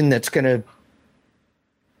vision that's gonna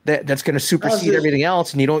supersede everything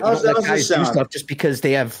else, and you don't let guys do stuff just because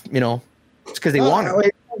they have it's because they want it.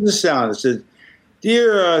 Wait, how's this sound? It says,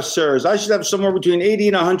 "Dear sirs, I should have somewhere between $80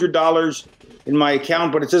 and $100 in my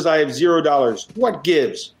account, but it says I have $0. What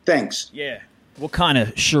gives? Thanks." Yeah. What kind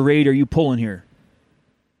of charade are you pulling here?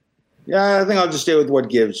 Yeah, I think I'll just stay with what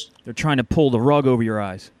gives. They're trying to pull the rug over your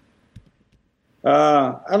eyes.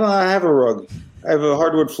 I don't know. I have a rug. I have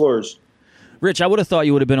hardwood floors. Rich, I would have thought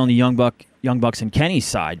you would have been on the Young Bucks and Kenny's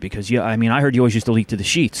side because I heard you always used to leak to the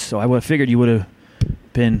sheets, so I would have figured you would have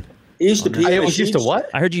been. He used to pee on the sheets? Used to what?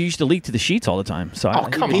 I heard you used to leak to the sheets all the time. So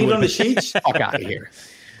come on. Peed on the sheets? Fuck out of here.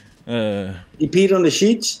 You peed on the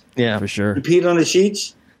sheets? Yeah, for sure. You peed on the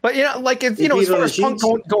sheets? But like as far as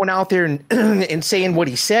Punk going out there and and saying what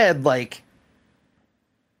he said, like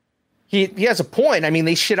he has a point. I mean,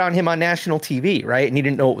 they shit on him on national TV, right? And he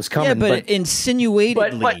didn't know what was coming. Yeah, but insinuatedly.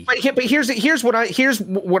 But here's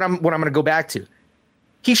what I'm going to go back to.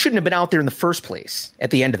 He shouldn't have been out there in the first place at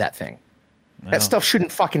the end of that thing. No. That stuff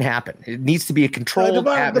shouldn't fucking happen. It needs to be a controlled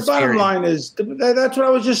atmosphere. The bottom line is that's what I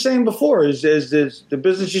was just saying before. Is the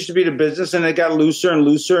business used to be the business, and it got looser and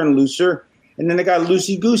looser and looser, and then it got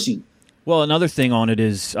loosey goosey. Well, another thing on it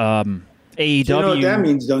is AEW. So you know what that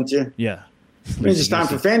means, don't you? Yeah, it means it's time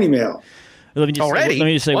for fanny mail. Let me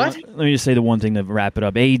just say the one thing to wrap it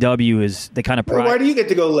up. AEW is they kind of. Why do you get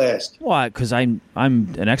to go last? Why? Because I'm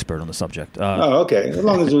an expert on the subject. Okay. As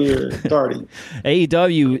long as we're authority.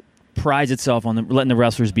 AEW prides itself on letting the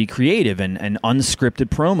wrestlers be creative and unscripted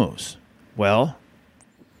promos. Well,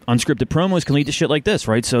 unscripted promos can lead to shit like this,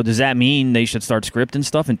 right? So does that mean they should start scripting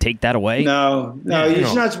stuff and take that away? No,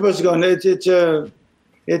 you're not supposed to go.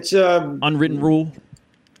 It's a unwritten rule.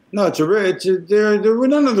 No,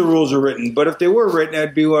 none of the rules are written. But if they were written,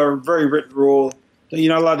 that'd be a very written rule that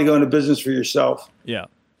you're not allowed to go into business for yourself. Yeah.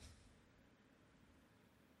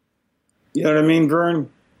 You know what I mean, Vern?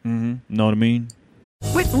 Mm-hmm. Know what I mean?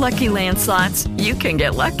 With Lucky Land Slots, you can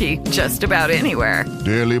get lucky just about anywhere.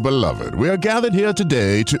 Dearly beloved, we are gathered here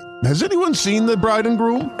today to... Has anyone seen the bride and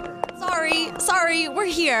groom? Sorry, we're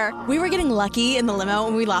here. We were getting lucky in the limo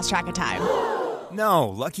and we lost track of time. No,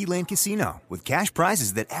 Lucky Land Casino, with cash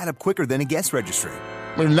prizes that add up quicker than a guest registry.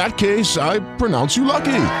 In that case, I pronounce you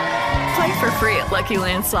lucky. Play for free at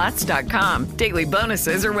LuckyLandSlots.com. Daily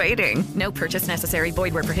bonuses are waiting. No purchase necessary.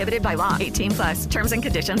 Void where prohibited by law. 18+. Terms and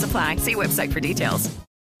conditions apply. See website for details.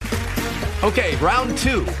 Okay, round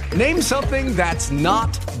two. Name something that's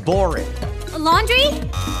not boring. A laundry?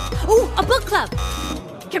 Ooh, a book club.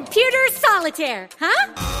 Computer solitaire,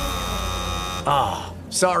 huh? Ah,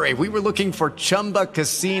 sorry. We were looking for Chumba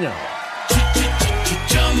Casino.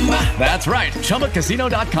 That's right.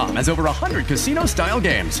 ChumbaCasino.com has over 100 casino-style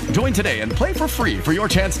games. Join today and play for free for your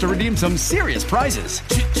chance to redeem some serious prizes.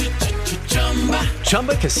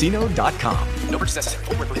 ChumbaCasino.com. No purchase necessary.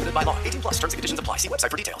 Void where prohibited by law. 18+. Terms and conditions apply. See website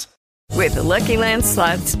for details. With the Lucky Land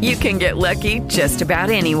Slots, you can get lucky just about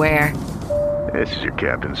anywhere. This is your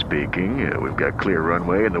captain speaking. We've got clear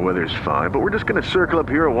runway and the weather's fine, but we're just going to circle up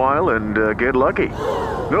here a while and get lucky.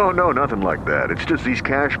 No, nothing like that. It's just these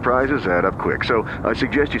cash prizes add up quick. So I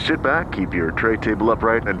suggest you sit back, keep your tray table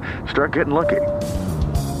upright, and start getting lucky.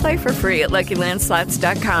 Play for free at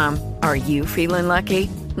LuckyLandSlots.com. Are you feeling lucky?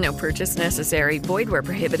 No purchase necessary. Void where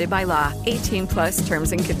prohibited by law. 18+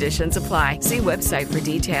 terms and conditions apply. See website for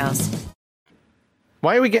details.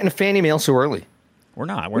 Why are we getting a fanny mail so early? We're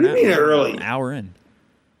not. What do you mean early? An hour in.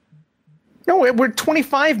 No, we're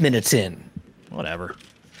 25 minutes in. Whatever.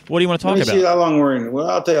 What do you want to talk Let me about? see how long we're in. Well,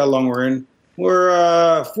 I'll tell you how long we're in.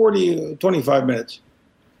 We're 25 minutes.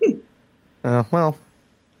 Well.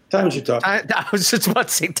 Times are tough. I was just about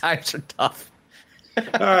to say times are tough. All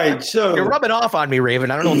right, so. You're rubbing off on me, Raven.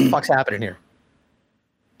 I don't know what the fuck's happening here.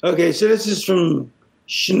 Okay, so this is from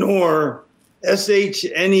Schneor,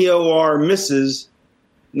 SHNEOR, Mrs.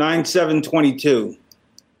 9722.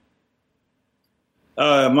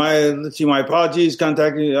 My apologies.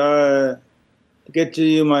 Contacting to get to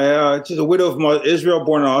you. She's a widow from Israel,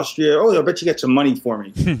 born in Austria. Oh, I bet you get some money for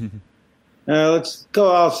me. Let's go.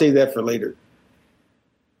 I'll save that for later.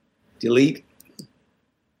 Delete.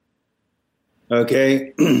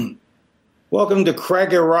 Okay. Welcome to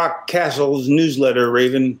Cracker Rock Castle's newsletter,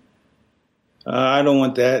 Raven. I don't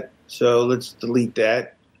want that, so let's delete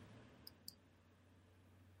that.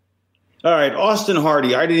 All right, Austin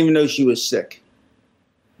Hardy. I didn't even know she was sick.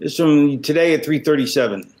 This is from today at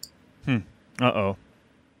 3:37. Uh-oh.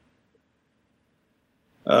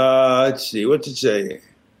 Let's see. What's it say?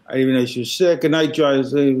 I didn't even know she was sick. Good night,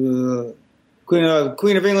 Joyce. Queen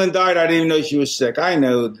of England died. I didn't even know she was sick. I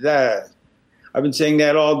know that. I've been saying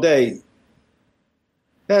that all day.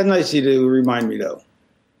 That's nice of you to remind me, though.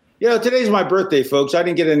 Today's my birthday, folks. I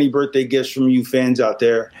didn't get any birthday gifts from you fans out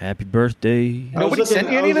there. Happy birthday. Nobody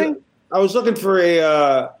sent you anything? I was looking for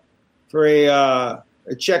a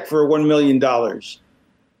check for $1 million.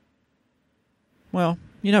 Well,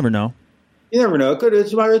 you never know. You never know.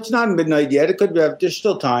 It's not midnight yet. It could be. There's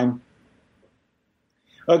still time.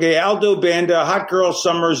 Okay, Aldo Banda. Hot girl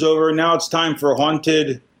summer's over. Now it's time for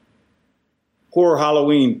haunted horror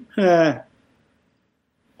Halloween.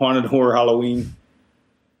 Haunted Horror Halloween.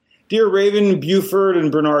 Dear Raven, Buford,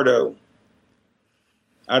 and Bernardo.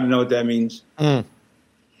 I don't know what that means. If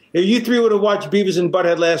you three would have watched Beavis and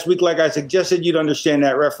Butthead last week like I suggested, you'd understand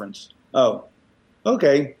that reference. Oh,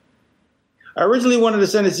 okay. I originally wanted to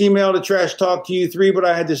send this email to trash talk to you three, but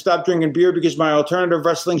I had to stop drinking beer because my alternative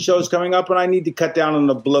wrestling show is coming up and I need to cut down on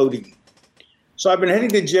the bloating. So I've been heading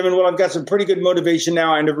to the gym, and I've got some pretty good motivation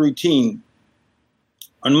now and a routine.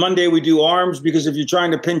 On Monday, we do arms because if you're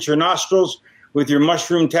trying to pinch her nostrils with your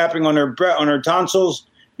mushroom tapping on her tonsils,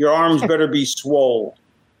 your arms better be swole.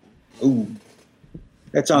 Ooh,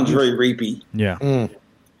 that sounds very rapey. Yeah.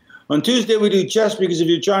 On Tuesday, we do chest because if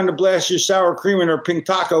you're trying to blast your sour cream and her pink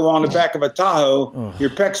taco on the back of a Tahoe, your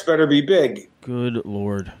pecs better be big. Good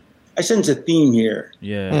Lord. I sense a theme here.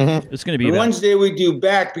 Yeah. It's going to be On that. Wednesday, we do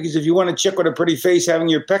back because if you want a chick with a pretty face having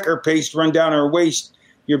your pecker paste run down her waist,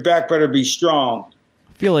 your back better be strong.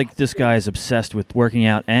 I feel like this guy is obsessed with working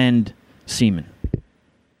out and semen.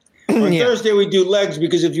 On Thursday, we do legs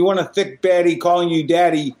because if you want a thick baddie calling you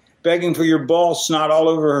daddy, begging for your ball snot all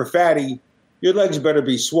over her fatty, your legs better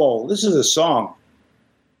be swole. This is a song.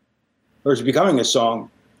 Or it's becoming a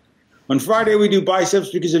song. On Friday, we do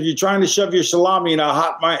biceps because if you're trying to shove your salami in a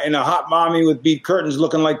hot mommy with beef curtains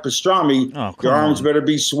looking like pastrami, your arms better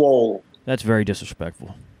be swole. That's very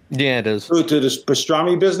disrespectful. Yeah, it is. To the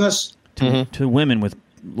pastrami business? To women with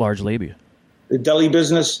large labia. The deli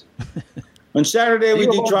business? On Saturday, we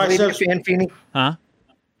do triceps. Fan, Feeney? Huh?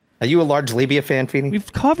 Are you a large labia fan, Feeney?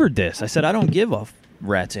 We've covered this. I said I don't give a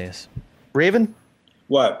rat's ass. Raven?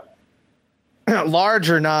 What? Large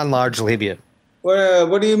or non-large labia?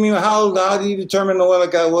 What do you mean? How do you determine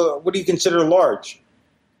what do you consider large?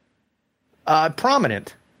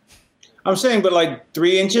 Prominent. I'm saying, but like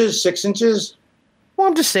 3 inches, 6 inches? Well,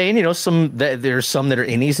 I'm just saying, there's some that are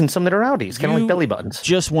innies and some that are outies, kind of like belly buttons.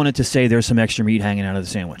 Just wanted to say there's some extra meat hanging out of the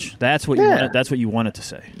sandwich. That's what you wanted. That's what you wanted to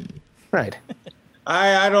say. Right.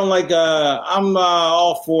 I don't like. I'm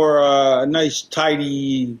all for a nice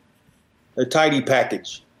tidy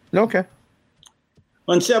package. Okay.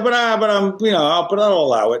 But I'll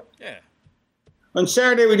allow it. Yeah. On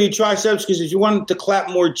Saturday we do triceps because if you wanted to clap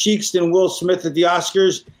more cheeks than Will Smith at the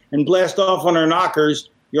Oscars and blast off on her knockers,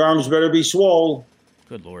 your arms better be swole.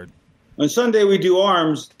 Good Lord. On Sunday we do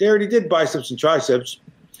arms. They already did biceps and triceps.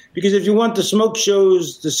 Because if you want the smoke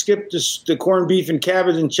shows to skip the corned beef and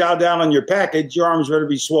cabbage and chow down on your package, your arms better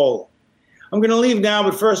be swole. I'm going to leave now,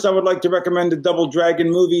 but first I would like to recommend the Double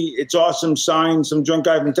Dragon movie. It's awesome. Signed, some drunk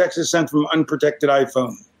guy from Texas sent from unprotected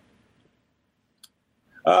iPhone.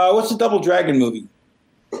 What's the Double Dragon movie?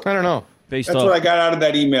 I don't know. That's what I got out of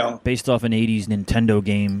that email. Based off an 80s Nintendo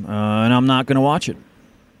game, and I'm not going to watch it.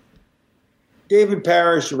 David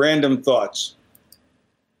Parrish, random thoughts.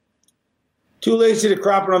 Too lazy to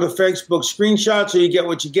crop another Facebook screenshot, so you get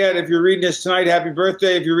what you get. If you're reading this tonight, happy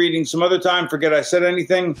birthday. If you're reading some other time, forget I said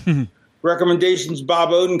anything. Recommendations, Bob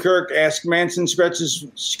Odenkirk, Ask Manson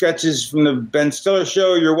sketches from the Ben Stiller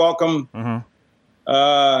Show. You're welcome.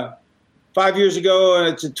 5 years ago,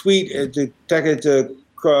 and it's a tweet. It's a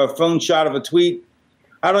phone shot of a tweet.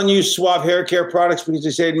 I don't use Suave hair care products because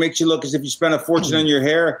they say it makes you look as if you spent a fortune on your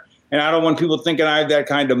hair, and I don't want people thinking I have that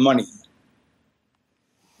kind of money.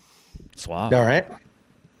 Suave. All right.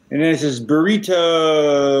 And then it says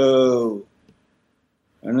burrito.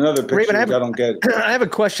 And another picture Raven, I don't get. I have a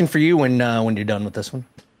question for you when you're done with this one.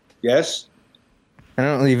 Yes? I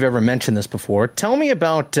don't know if you've ever mentioned this before. Tell me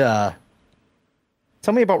about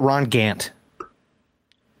Ron Gant.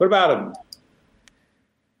 What about him?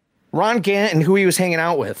 Ron Gant and who he was hanging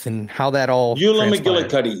out with and how that all Eula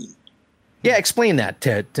transpired. McGillicuddy. Yeah, explain that.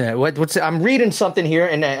 What's I'm reading something here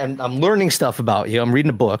and I'm learning stuff about you. I'm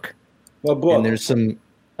reading a book. What book? And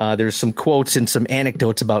there's some quotes and some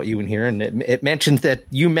anecdotes about you in here, and it mentions that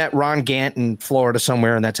you met Ron Gant in Florida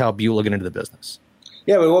somewhere, and that's how Beulah got into the business.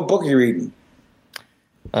 Yeah, but what book are you reading?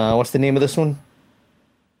 What's the name of this one?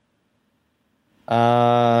 Wait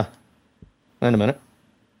a minute.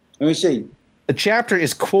 Let me see. The chapter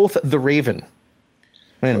is Quoth the Raven.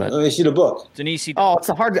 Wait a minute. Let me see the book. It's an EC. Oh, it's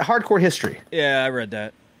a hardcore history. Yeah, I read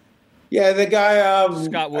that. Yeah, the guy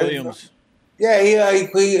Scott Williams.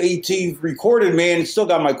 He recorded me and still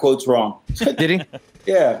got my quotes wrong. Did he?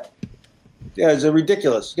 Yeah, it's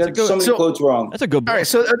ridiculous. He got so many quotes wrong. That's a good book. All right,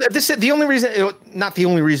 so this is the only reason, not the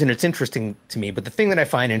only reason it's interesting to me, but the thing that I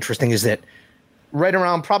find interesting is that right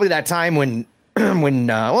around probably that time when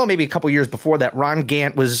maybe a couple years before that, Ron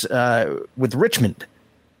Gant was with Richmond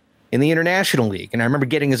in the International League, and I remember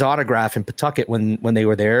getting his autograph in Pawtucket when they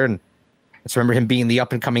were there, and I just remember him being the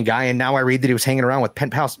up and coming guy. And now I read that he was hanging around with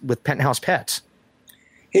Penthouse Pets.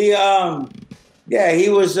 He Yeah,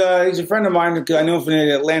 he's a friend of mine. I knew him from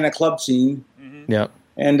the Atlanta club scene. Yeah.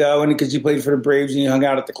 And because he played for the Braves and he hung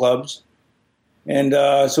out at the clubs. And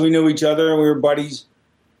so we knew each other. We were buddies.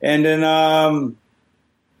 And then I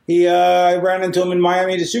ran into him in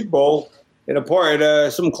Miami at the Super Bowl at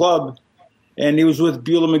some club. And he was with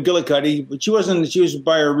Beulah McGillicuddy. But she was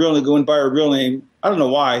by her real name, going by her real name. I don't know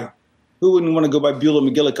why. Who wouldn't want to go by Beulah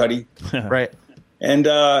McGillicuddy? Right. And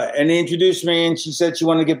he introduced me, and she said she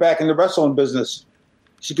wanted to get back in the wrestling business.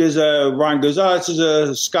 She goes, Ron goes, this is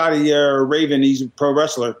a Scotty Raven. He's a pro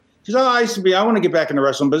wrestler. She says, I want to get back in the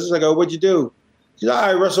wrestling business. I go, what'd you do? She says,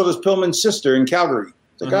 I wrestled as Pillman's sister in Calgary.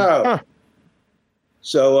 It's like, oh.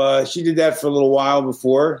 So she did that for a little while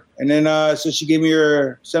before. And then so she gave me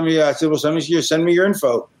I said, well, send me your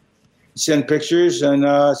info. Send pictures and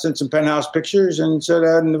sent some penthouse pictures and said,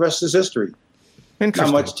 and the rest is history.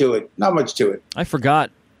 Not much to it. I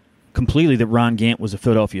forgot completely that Ron Gant was a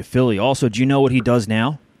Philadelphia Philly. Also, do you know what he does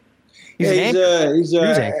now? He's a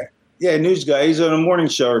news guy. He's on a morning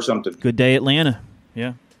show or something. Good Day Atlanta.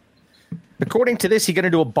 Yeah. According to this, he's going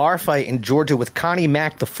to do a bar fight in Georgia with Connie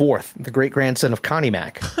Mack IV, the great-grandson of Connie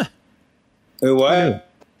Mack. Wait, what?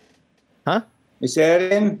 Huh? You say that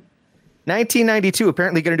in? 1992,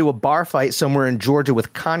 apparently going to do a bar fight somewhere in Georgia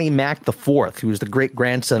with Connie Mack IV, who was the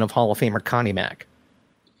great-grandson of Hall of Famer Connie Mack.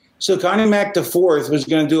 So Connie Mack IV was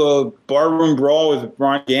going to do a barroom brawl with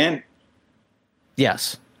Ron Gant?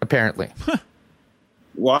 Yes, apparently.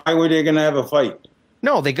 Why were they going to have a fight?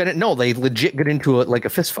 No, they legit get into a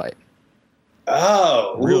fist fight.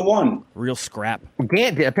 Oh, who won? Real scrap.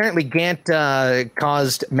 Gant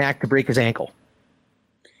caused Mack to break his ankle.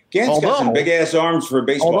 Gant's got some big-ass arms for a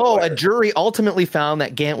baseball Although player. A jury ultimately found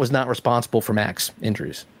that Gant was not responsible for Mack's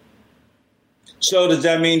injuries. So does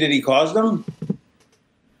that mean that he caused them?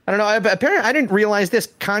 I don't know. Apparently, I didn't realize this.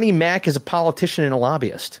 Connie Mack is a politician and a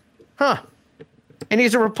lobbyist. Huh. And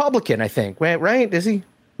he's a Republican, I think. Right? Is he?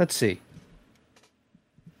 Let's see.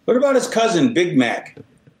 What about his cousin, Big Mac?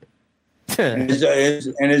 and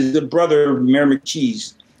his brother, Mayor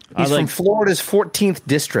McCheese. He's from Florida's 14th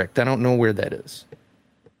district. I don't know where that is.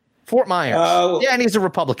 Fort Myers. Yeah, and he's a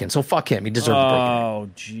Republican, so fuck him. He deserves to break it. Oh,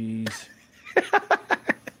 jeez.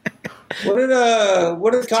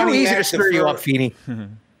 What did Connie Too easy Mack to stir you up, Feeney.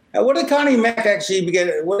 What did Connie Mack actually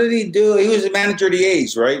get? What did he do? He was the manager of the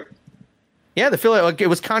A's, right? Yeah, it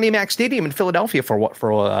was Connie Mack Stadium in Philadelphia for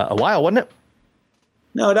a while, wasn't it?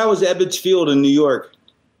 No, that was Ebbets Field in New York.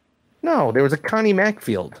 No, there was a Connie Mack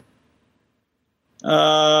Field.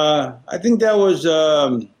 I think that was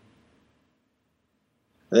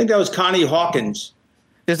Connie Hawkins.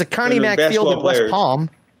 There's a Connie Mack Field in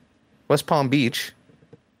West Palm Beach.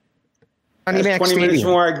 Connie Mack 20 Stadium. minutes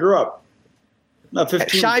from where I grew up. No,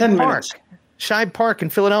 10 minutes. Shibe Park in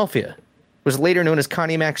Philadelphia was later known as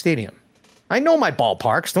Connie Mack Stadium. I know my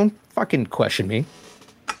ballparks. Don't fucking question me.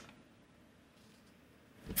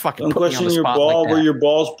 Fucking don't question your ball where your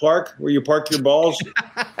balls park, where you park your balls.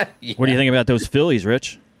 Yeah. What do you think about those Phillies,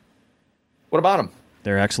 Rich? What about them?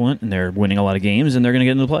 They're excellent, and they're winning a lot of games, and they're going to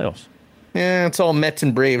get into the playoffs. Yeah, it's all Mets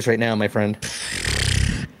and Braves right now, my friend.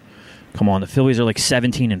 Come on, the Phillies are like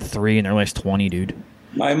 17-3 in their last 20, dude.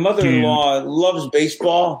 My mother-in-law loves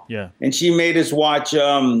baseball. Yeah, and she made us watch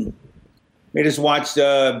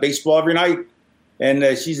baseball every night.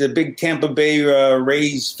 And she's a big Tampa Bay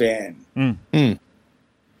Rays fan.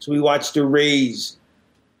 So we watched the Rays.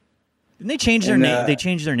 Didn't they change their name? They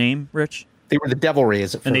changed their name, Rich? They were the Devil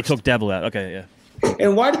Rays at first. And they took Devil out. Okay, yeah.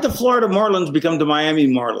 And why did the Florida Marlins become the Miami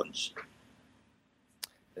Marlins?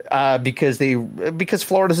 Because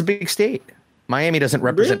Florida's a big state. Miami doesn't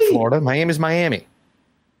represent Florida. Miami's Miami.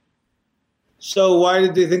 So why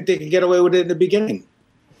did they think they could get away with it in the beginning?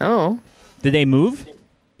 Oh. Did they move?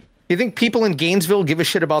 You think people in Gainesville give a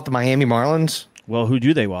shit about the Miami Marlins? Well, who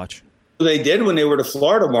do they watch? They did when they were the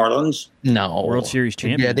Florida Marlins. No. World Series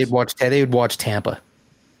champions. Yeah, they would watch Tampa.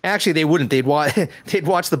 Actually, they wouldn't. They'd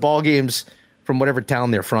watch the ball games from whatever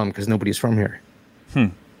town they're from because nobody's from here.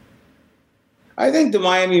 I think the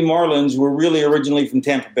Miami Marlins were really originally from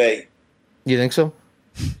Tampa Bay. You think so?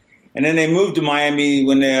 And then they moved to Miami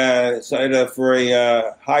when they decided for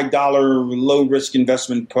a high dollar, low risk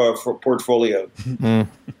investment portfolio.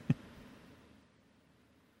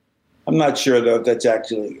 I'm not sure though if that's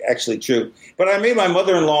actually true. But I made my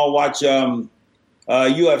mother-in-law watch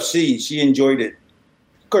UFC. She enjoyed it.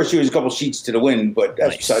 Of course, she was a couple sheets to the wind, but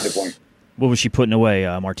that's beside the point. What was she putting away?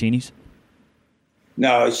 Martinis?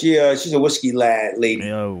 No, she's a whiskey lady.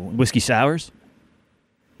 Whiskey sours?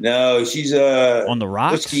 No, she's on the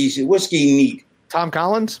rocks. Whiskey neat. Tom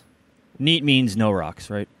Collins. Neat means no rocks,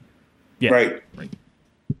 right? Yeah. Right.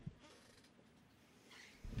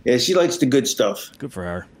 Yeah, she likes the good stuff. Good for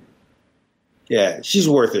her. Yeah, she's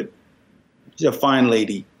worth it. She's a fine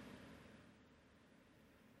lady.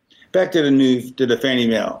 Back to the Fannie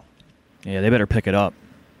Mail. Yeah, they better pick it up.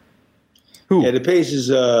 Who? Yeah, the pace is.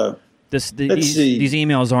 These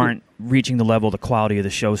emails aren't reaching the level, the quality of the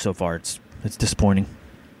show so far. It's disappointing.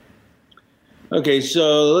 Okay,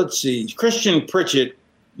 so let's see. Christian Pritchett.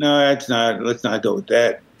 No, that's not. Let's not go with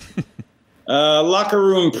that. Locker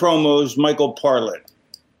room promos. Michael Parlett.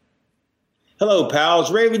 Hello,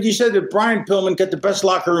 pals. Raven, you said that Brian Pillman cut the best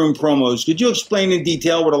locker room promos. Could you explain in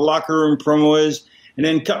detail what a locker room promo is, and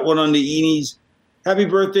then cut one on the Eenies? Happy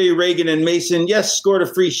birthday, Reagan and Mason. Yes, scored a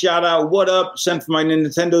free shout-out. What up? Sent for my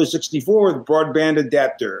Nintendo 64 with broadband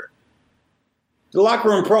adapter. The locker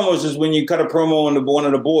room promos is when you cut a promo on one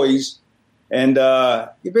of the boys, and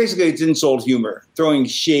basically it's insult humor, throwing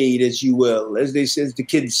shade, as you will, as the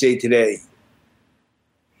kids say today.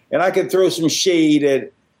 And I could throw some shade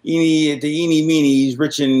at the Eenie Meanies,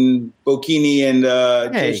 Rich and Bocchini and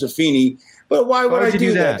Josephini. But why would I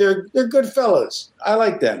do that? They're good fellas. I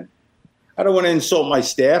like them. I don't want to insult my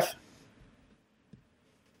staff.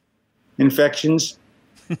 Infections.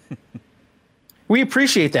 We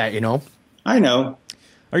appreciate that, I know.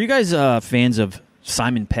 Are you guys fans of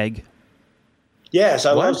Simon Pegg? Yes,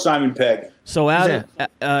 I love Simon Pegg. So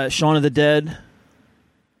Shaun of the Dead.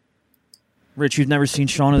 Rich, you've never seen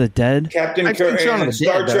Shaun of the Dead? Captain Kirk and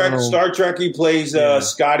Star Trek, he plays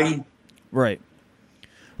Scotty. Right.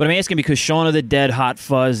 But I'm asking because Shaun of the Dead, Hot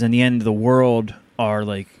Fuzz, and The End of the World are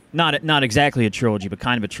like not exactly a trilogy, but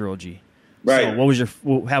kind of a trilogy. Right.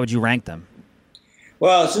 So how would you rank them?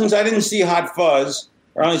 Well, since I didn't see Hot Fuzz,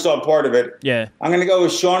 or I only saw part of it, yeah, I'm going to go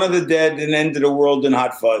with Shaun of the Dead and End of the World and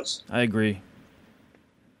Hot Fuzz. I agree.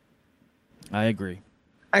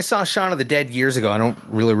 I saw Shaun of the Dead years ago. I don't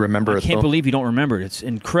really remember it. I can't believe you don't remember it. It's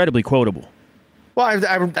incredibly quotable. Well,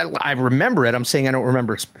 I remember it. I'm saying I don't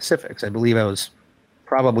remember specifics. I believe I was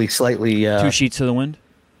probably slightly... 2 sheets to the wind?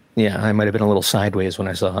 Yeah, I might have been a little sideways when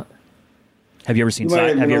I saw it. Have you ever seen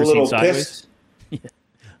Sideways? Pissed? Yeah.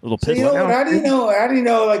 A little So pissed. you know what? How do you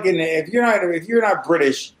know? Like, if you're not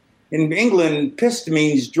British, in England, pissed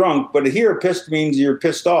means drunk, but here, pissed means you're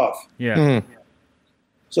pissed off. Yeah. Mm-hmm.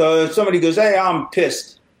 So if somebody goes, "Hey, I'm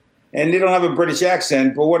pissed," and they don't have a British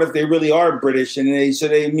accent, but what if they really are British and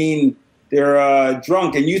they mean they're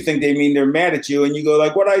drunk, and you think they mean they're mad at you, and you go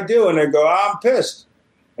like, "What'd I do?" And they go, "I'm pissed."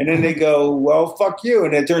 And then they go, "Well, fuck you,"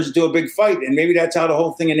 and it turns into a big fight, and maybe that's how the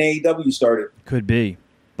whole thing in AEW started. Could be,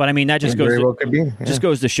 but I mean that just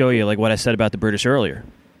goes to show you like what I said about the British earlier.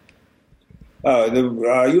 You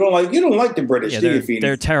don't like the British, do you, Phoenix?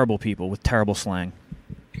 They're terrible people with terrible slang.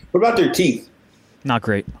 What about their teeth? Not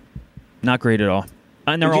great at all.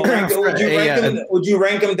 And they're would you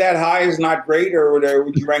rank them that high as not great, or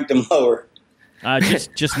would you rank them lower?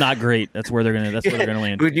 Just not great. That's where they're gonna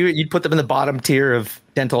land. You'd put them in the bottom tier of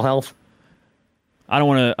dental health. I don't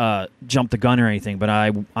want to jump the gun or anything, but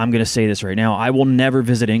I'm going to say this right now. I will never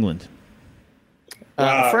visit England.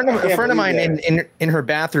 A friend of mine in her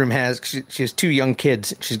bathroom she has 2 young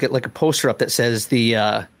kids. She's got like a poster up that says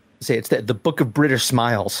the Book of British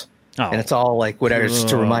Smiles. Oh. And it's all like whatever, just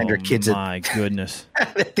to remind her kids my goodness.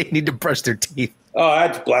 that they need to brush their teeth. Oh,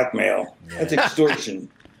 that's blackmail. That's extortion.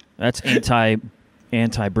 That's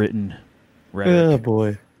anti-Britain rhetoric. Oh,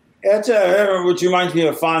 boy. That's which reminds me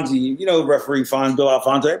of Fonzie. You know, referee Bill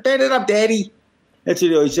Alfonso. Bet it up, Daddy. That's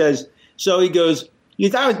what he always says. So he goes,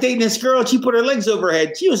 "You thought I was dating this girl and she put her legs over her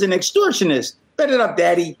head. She was an extortionist. Bet it up,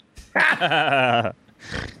 Daddy."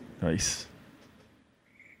 Nice.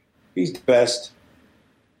 He's the best.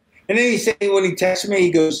 And then he said when he texts me,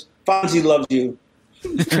 he goes, "Fonzie loves you."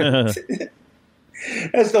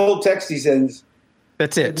 That's the whole text he sends.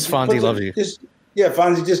 That's it. It's Fonzie loves you.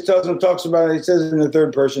 Fonzie just talks about it. He says it in the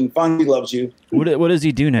third person. Fonzie loves you. What does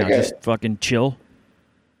he do now? Okay. Just fucking chill?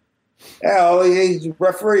 Yeah, he's a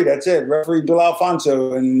referee. That's it. Referee Bill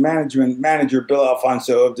Alfonso and manager Bill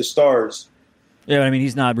Alfonso of the Stars. Yeah, but I mean,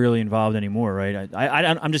 he's not really involved anymore, right?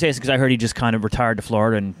 I'm just asking because I heard he just kind of retired to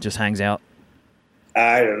Florida and just hangs out.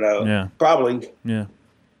 I don't know. Yeah. Probably. Yeah.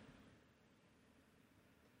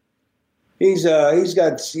 He's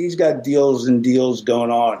got deals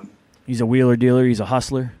going on. He's a wheeler dealer. He's a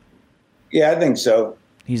hustler. Yeah, I think so.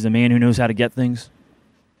 He's the man who knows how to get things.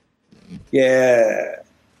 Yeah.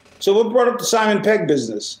 So what brought up the Simon Pegg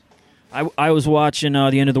business? I was watching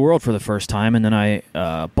The End of the World for the first time, and then I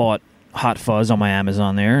bought Hot Fuzz on my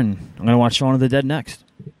Amazon there, and I'm going to watch Shaun of the Dead next.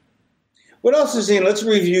 What else is in? Let's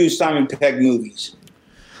review Simon Pegg movies.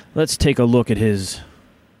 Let's take a look at his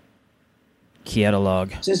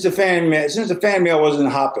catalog. Since the fan mail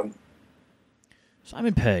wasn't hopping.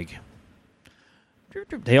 Simon Pegg.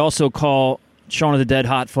 They also call Shaun of the Dead,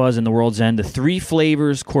 Hot Fuzz, and The World's End the Three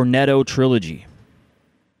Flavors Cornetto Trilogy.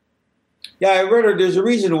 Yeah, I read it. There's a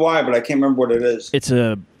reason why, but I can't remember what it is. It's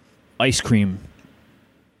a ice cream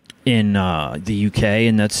in the UK,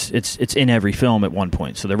 and it's in every film at one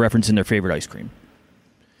point. So they're referencing their favorite ice cream.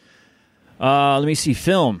 Let me see.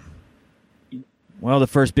 Film. Well, the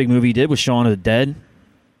first big movie he did was Shaun of the Dead.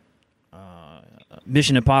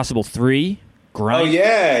 Mission Impossible 3. Oh,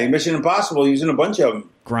 yeah. Mission Impossible. He was in a bunch of them.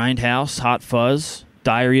 Grindhouse, Hot Fuzz,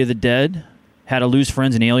 Diary of the Dead, How to Lose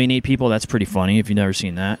Friends and Alienate People. That's pretty funny if you've never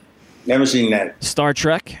seen that. Never seen that. Star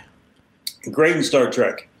Trek. Great in Star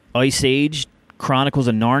Trek. Ice Age, Chronicles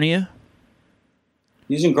of Narnia.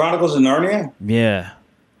 He's in Chronicles of Narnia? Yeah.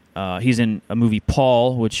 He's in a movie,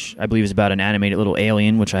 Paul, which I believe is about an animated little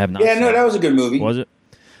alien, which I have not seen. Yeah, no, that was a good movie. Was it?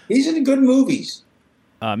 He's in good movies.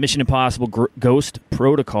 Mission Impossible, Ghost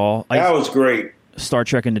Protocol. That was great. Star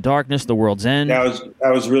Trek Into Darkness, The World's End. That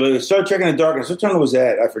was really Star Trek Into Darkness. What one was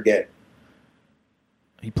that? I forget.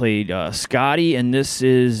 He played Scotty, and this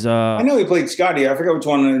is... I know he played Scotty. I forget which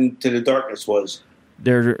one Into the Darkness was.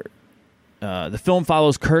 The film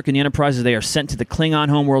follows Kirk and the Enterprise as they are sent to the Klingon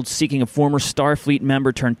homeworld seeking a former Starfleet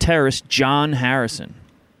member turned terrorist, John Harrison.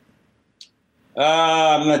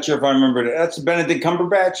 I'm not sure if I remember that. That's Benedict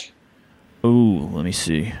Cumberbatch? Ooh, let me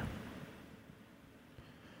see.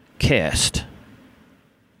 Cast.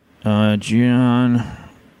 John...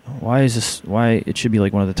 Why is this... Why... It should be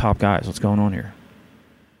like one of the top guys. What's going on here?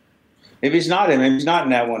 Maybe he's not him. Maybe he's not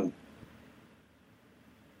in that one.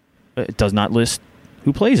 It does not list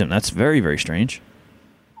who plays him. That's very, very strange.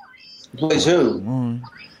 Who plays who?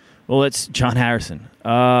 Well, it's John Harrison.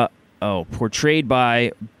 Portrayed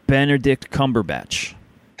by Benedict Cumberbatch.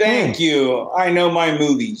 Thank you. I know my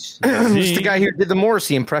movies. It's the guy who did the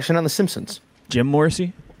Morrissey impression on The Simpsons. Jim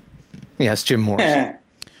Morrissey? Yes, Jim Morrissey.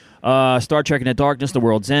 Star Trek Into Darkness, The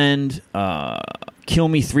World's End, Kill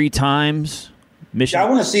Me 3 Times. Mission. Yeah, I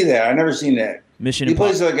want to see that. I've never seen that. He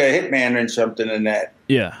plays like a hitman or something in that.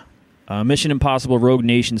 Yeah. Mission Impossible, Rogue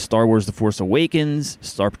Nation, Star Wars: The Force Awakens,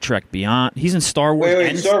 Star Trek Beyond. He's in Star Wars.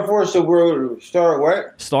 Wait, Star Wars: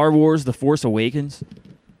 The Force Awakens.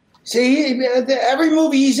 See, every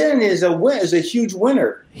movie he's in is a huge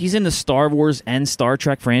winner. He's in the Star Wars and Star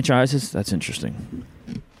Trek franchises. That's interesting.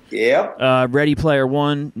 Yep. Ready Player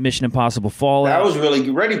One, Mission Impossible Fallout. That was really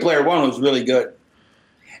good. Ready Player One was really good.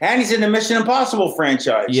 And he's in the Mission Impossible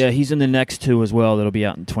franchise. Yeah, he's in the next two as well. That'll be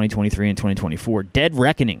out in 2023 and 2024. Dead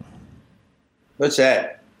Reckoning. What's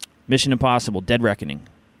that? Mission Impossible, Dead Reckoning.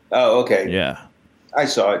 Oh, okay. Yeah. I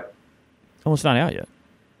saw it. Oh, it's not out yet.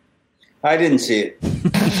 I didn't see it.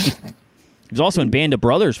 He's also in Band of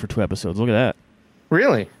Brothers for 2 episodes. Look at that.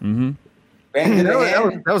 Really? Mm-hmm.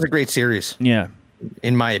 That was a great series. Yeah.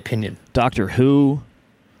 In my opinion. Doctor Who,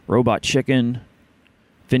 Robot Chicken,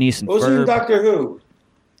 Phineas and Ferb. What was in Doctor Who?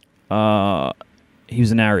 He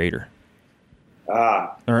was a narrator.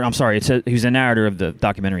 Or I'm sorry, it says he was a narrator of the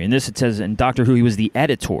documentary. In this, it says in Doctor Who he was the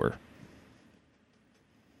editor.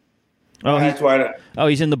 Oh, that's why.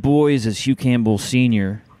 He's in The Boys as Hugh Campbell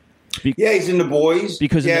Sr. Yeah, he's in The Boys.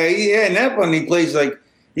 Because in that one he plays kind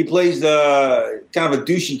of a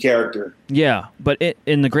douchey character. Yeah, but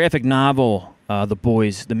in the graphic novel, The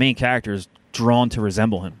Boys, the main character is drawn to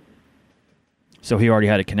resemble him. So he already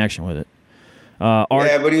had a connection with it.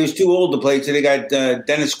 But he was too old to play it, so they got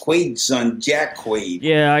Dennis Quaid's son, Jack Quaid.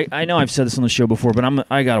 Yeah, I know I've said this on the show before, but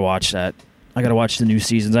I got to watch that. I got to watch the new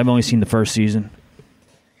seasons. I've only seen the first season.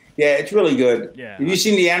 Yeah, it's really good. Yeah. Have you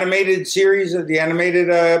seen the animated series, the animated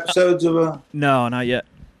episodes of? No, not yet.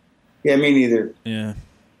 Yeah, me neither. Yeah.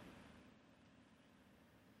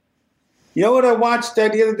 You know what I watched the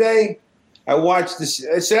other day? I watched this.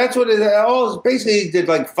 So that's what it all basically. He did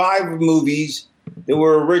like 5 movies that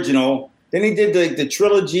were original. Then he did the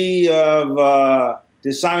trilogy of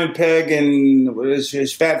the Simon Pegg and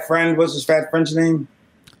his fat friend. What's his fat friend's name?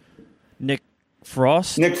 Nick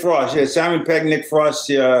Frost. Nick Frost. Yeah, Simon Pegg, Nick Frost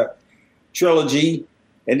trilogy.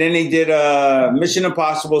 And then he did Mission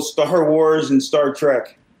Impossible, Star Wars, and Star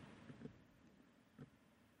Trek.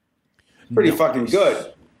 Pretty fucking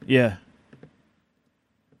good. Yeah.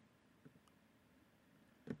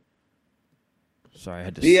 Sorry, I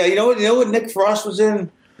had to. Yeah, you know what Nick Frost was in?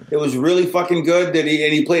 It was really fucking good.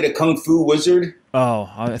 He played a kung fu wizard. Oh,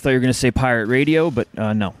 I thought you were going to say Pirate Radio, but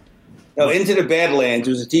no. No, Into the Badlands.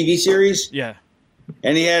 It was a TV series. Yeah.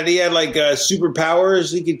 And he had like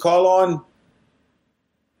superpowers he could call on.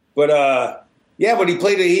 But but he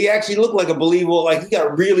played it. He actually looked like a believable. Like he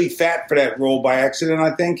got really fat for that role by accident,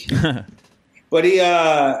 I think. But he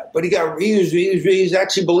was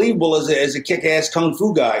actually believable as a kick-ass kung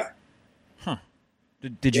fu guy. Huh.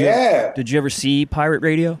 Did you ever see pirate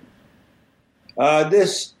radio?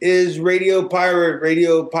 This is Radio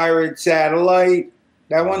Pirate Satellite.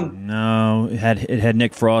 That one? No, it had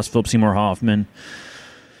Nick Frost, Philip Seymour Hoffman.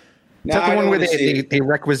 Is that the one where they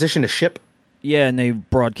requisitioned a ship? Yeah, and they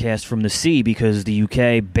broadcast from the sea because the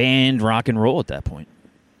UK banned rock and roll at that point.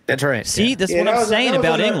 That's right. See, that's what I'm saying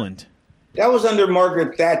about England. That was under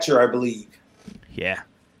Margaret Thatcher, I believe. Yeah.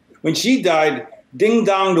 When she died, Ding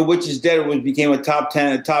Dong, The Witch is Dead became a top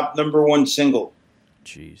number one single.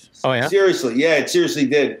 Jeez. Oh, yeah? Seriously. Yeah, it seriously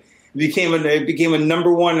did. It became a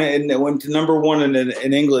number one, and it went to number one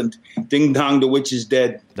in England. Ding Dong, The Witch is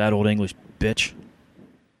Dead. That old English bitch.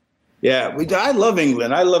 Yeah, I love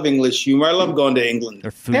England. I love English humor. I love going to England. Their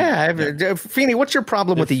food, Feeney, what's your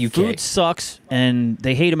problem with the UK? Food sucks, and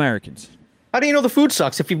they hate Americans. How do you know the food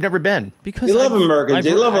sucks if you've never been? Because they love Americans.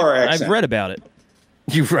 They love our accent. I've read about it.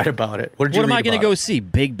 You've read about it. What am I going to go see?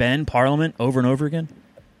 Big Ben, Parliament, over and over again?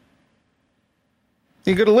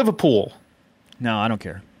 You go to Liverpool. No, I don't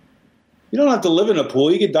care. You don't have to live in a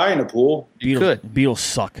pool. You could die in a pool. Beatles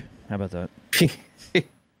suck. How about that?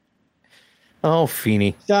 Oh,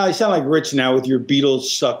 Feeney. You sound like Rich now with your Beatles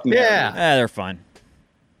suck. Yeah. They're fine.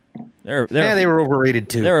 They were overrated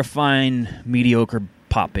too. They're a fine, mediocre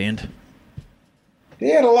pop band. They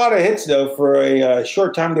had a lot of hits, though, for a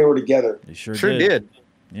short time they were together. They sure did.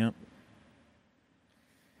 Yep.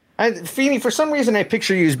 Feeney, for some reason, I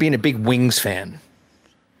picture you as being a big Wings fan.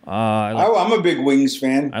 I'm a big Wings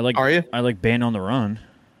fan. Are you? I like Band on the Run.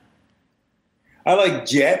 I like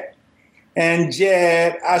Jet. And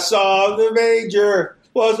Jet, I saw the Major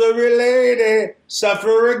was a related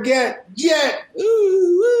suffragette. Jet, ooh,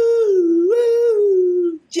 ooh,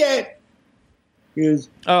 ooh, Jet.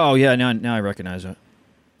 Oh yeah, now I recognize it.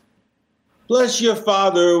 Bless your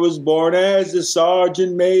father was born as a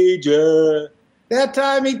sergeant major. That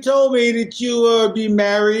time he told me that you would be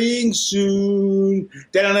marrying soon.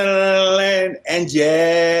 And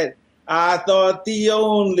Jet, I thought the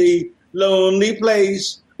only lonely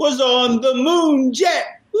place was on the moon.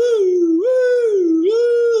 Jet, woo, woo,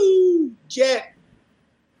 woo, Jet.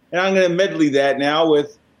 And I'm going to medley that now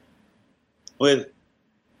with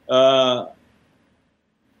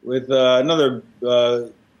another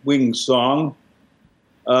Wings song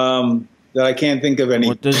that I can't think of any.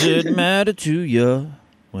 What does it matter to you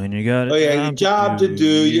when you got a job to do?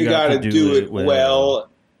 You got to do it well.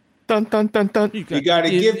 Dun, dun, dun, dun. You got to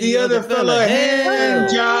give the other fella a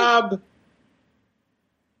hand job.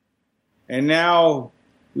 And now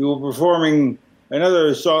we were performing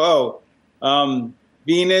another song.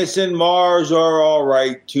 Venus and Mars are all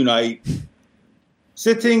right tonight.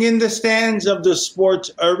 Sitting in the stands of the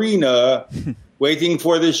sports arena, waiting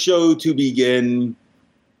for the show to begin.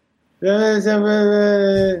 Venus and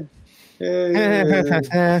Mars. Then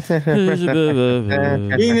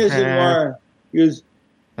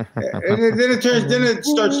it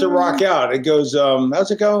starts to rock out. It goes,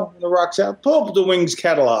 how's it go? It rocks out. Pull up the Wings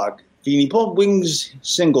catalog. Feeney, pull up Wings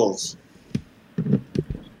singles. And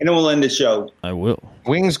then we'll end the show. I will.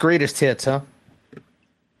 Wings greatest hits, huh?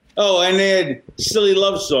 Oh, and they had silly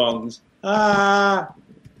love songs. I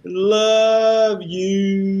love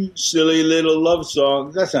you, silly little love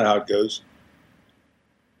songs. That's not how it goes.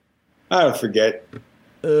 I don't forget.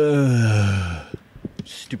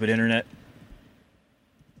 Stupid internet.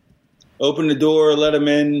 Open the door, let them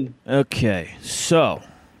in. Okay, so.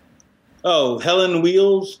 Oh, Helen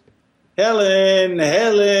Wheels. Helen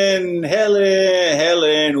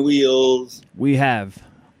Wheels. We have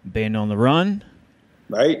Band on the Run.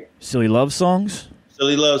 Right. Silly Love Songs.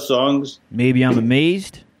 Silly Love Songs. Maybe I'm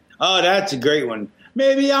Amazed. Oh, that's a great one.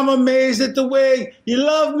 Maybe I'm amazed at the way you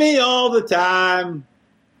love me all the time.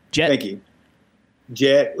 Jet. Thank you.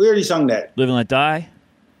 Jet. We already sung that. Live and Let Die.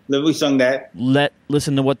 We sung that.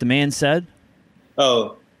 Listen to What the Man Said.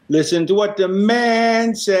 Oh, listen to what the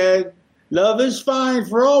man said. Love is fine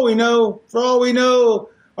for all we know. For all we know,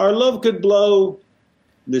 our love could blow.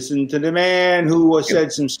 Listen to the man who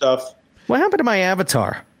said some stuff. What happened to my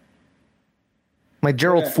avatar? My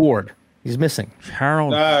Gerald Ford. He's missing.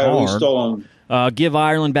 Harold Ford. We stole him. Give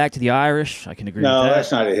Ireland Back to the Irish. I can agree with that. No,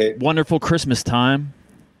 that's not a hit. Wonderful Christmas Time.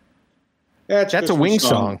 That's a Wings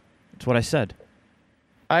song. That's what I said.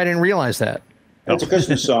 I didn't realize that. That's a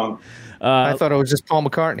Christmas song. I thought it was just Paul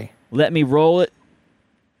McCartney. Let Me Roll It.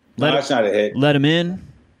 No, that's not a hit. Let Him In.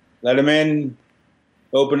 Let Him In.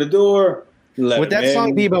 Open the door. Would that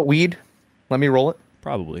song be about weed? Let Me Roll It?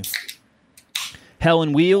 Probably.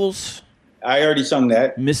 Helen Wheels. I already sung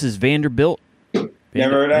that. Mrs. Vanderbilt.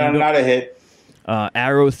 Vanderbilt. Not a hit.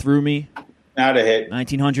 Arrow Through Me. Not a hit.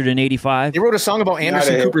 1985. They wrote a song about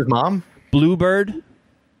Anderson Cooper's mom? Bluebird.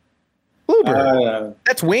 Bluebird.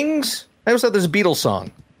 That's Wings? I always thought there's a Beatles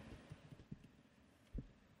song.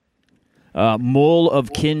 Mull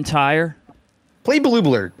of Kintyre. Play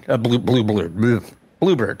Bluebird.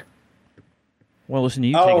 Bluebird. Well, listen to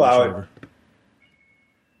you. Take this over.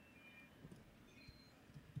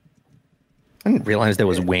 I didn't realize there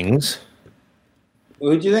was Wings.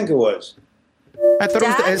 Who'd you think it was? I thought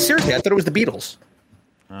it was seriously. I thought it was the Beatles.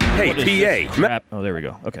 Hey, PA. Oh, there we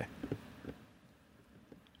go. Okay.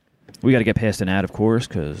 We got to get past an ad, of course,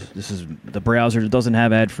 because this is the browser doesn't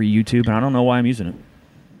have ad-free YouTube, and I don't know why I'm using it.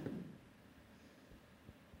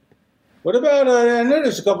 What about? I know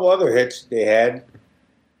there's a couple other hits they had.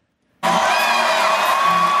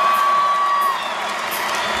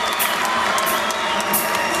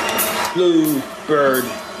 Bluebird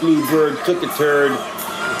took a turd.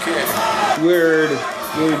 Okay. Weird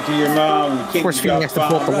to your mom. Of course, Feeny has to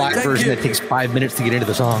pull up the live version that takes 5 minutes to get into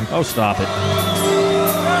the song. Oh, stop it.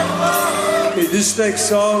 Hey, this next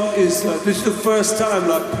song is this is the first time,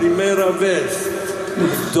 like primera vez,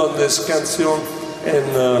 we've done this canción in.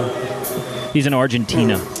 He's in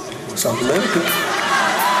Argentina. South America.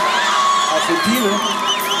 Argentina.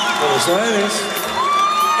 Buenos Aires.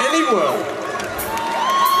 Anywhere.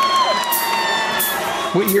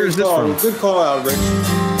 What year is this from? Good call out, Rich.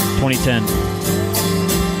 2010.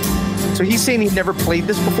 So he's saying he never played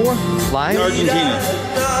this before? Live? In Argentina.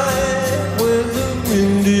 When the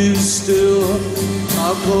wind is still,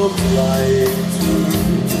 I'll come flying to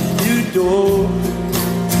your door.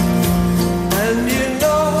 And you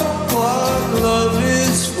know what love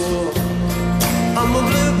is for. I'm a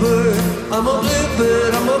bluebird, I'm a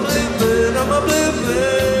bluebird, I'm a bluebird, I'm a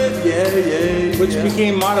bluebird, yeah. Which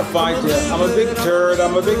became modified to I'm a big turd,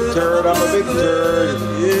 I'm a big turd, I'm a big turd.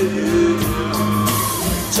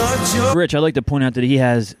 Rich, I'd like to point out that he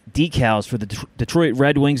has decals for the Detroit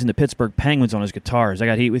Red Wings and the Pittsburgh Penguins on his guitars. I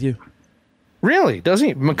got heat with you? Really? Does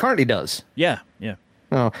he? McCartney does. Yeah.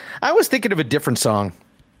 Oh, I was thinking of a different song.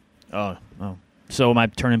 Oh. So am I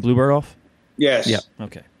turning Bluebird off? Yes. Yeah.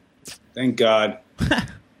 Okay. Thank God.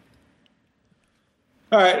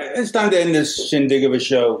 All right, it's time to end this shindig of a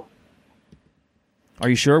show. Are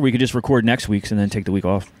you sure? We could just record next week's and then take the week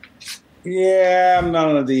off. Yeah, I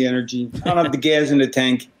don't have the energy. I don't have the gas in the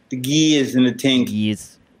tank. The gears in the tank.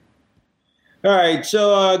 Yes. All right,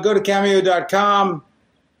 so go to Cameo.com.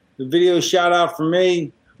 The video shout out from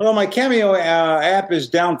me. Although my Cameo app is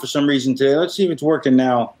down for some reason today. Let's see if it's working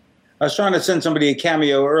now. I was trying to send somebody a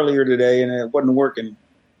Cameo earlier today, and it wasn't working.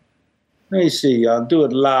 Let me see. I'll do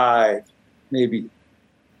it live. Maybe.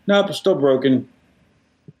 Nope, it's still broken.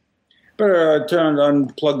 Better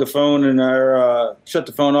unplug the phone and shut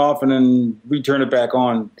the phone off and then return it back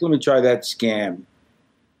on. Let me try that scam.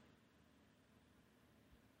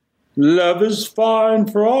 Love is fine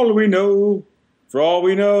for all we know. For all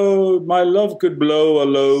we know, my love could blow a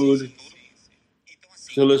load.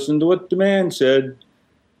 So listen to what the man said.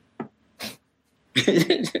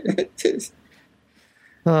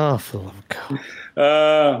 Oh, for the love of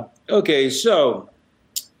God. Okay, so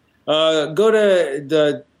go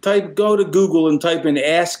to Google and type in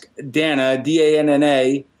Ask Dana,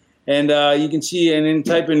 Danna, and you can see, and then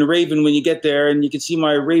type in Raven when you get there, and you can see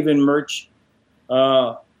my Raven merch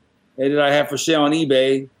that I have for sale on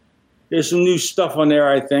eBay. There's some new stuff on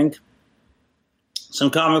there, I think. Some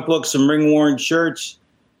comic books, some ring-worn shirts,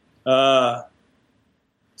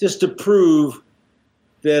 just to prove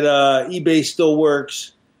that eBay still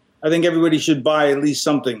works. I think everybody should buy at least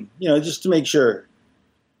something, just to make sure.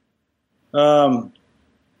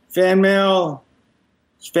 Fan mail.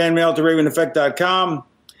 It's fanmail to raveneffect.com.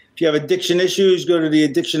 If you have addiction issues, go to the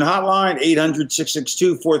addiction hotline,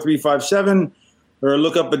 800-662-4357, or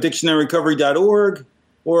look up addictionandrecovery.org,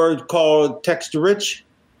 or text Rich,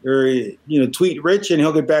 or tweet Rich, and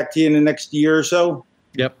he'll get back to you in the next year or so.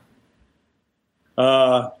 Yep.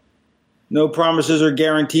 No promises or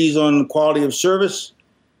guarantees on quality of service,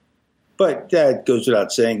 but that goes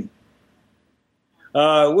without saying.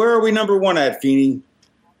 Where are we number one at, Feeney?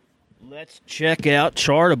 Let's check out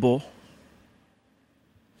Chartable.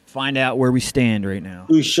 Find out where we stand right now.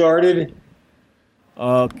 Who charted?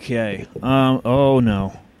 Okay. Oh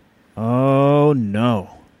no.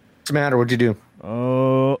 What's the matter? What'd you do?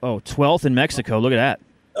 12th in Mexico. Look at that.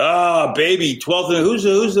 Oh, baby. 12th.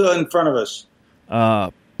 Who's in front of us?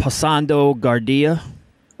 Pasando Gardia.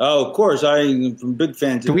 Oh, of course. I'm a big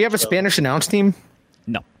fan. Do we have a Spanish announce team?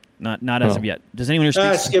 No, not as of yet. Does anyone here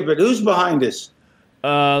speak? Skip it. Who's behind us?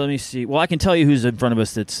 Let me see. Well, I can tell you who's in front of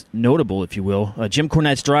us that's notable, if you will. Jim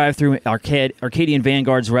Cornette's Drive-Thru, Arcadian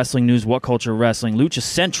Vanguard's Wrestling News, What Culture Wrestling, Lucha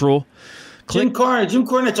Central, Jim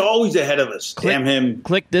Cornette's always ahead of us. Damn him.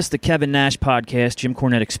 Click this, the Kevin Nash podcast, Jim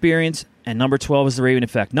Cornette Experience. And number 12 is The Raven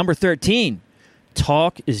Effect. Number 13,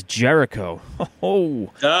 Talk is Jericho.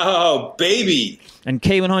 Oh, baby. And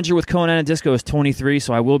K100 with Conan and Disco is 23,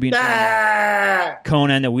 so I will be in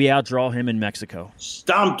Conan that we outdraw him in Mexico.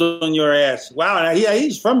 Stomped on your ass. Wow, yeah,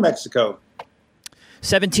 he's from Mexico.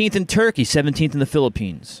 17th in Turkey, 17th in the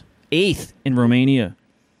Philippines, 8th in Romania.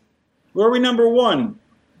 Where are we number 1?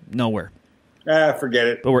 Nowhere. Forget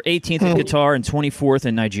it. But we're 18th in Qatar and 24th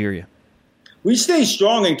in Nigeria. We stay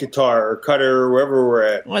strong in Qatar or Qatar or wherever we're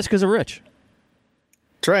at. Well, that's because we're rich.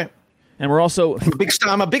 That's right. And we're also...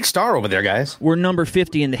 I'm a big star over there, guys. We're number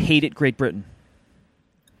 50 in the hated Great Britain.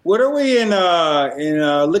 What are we in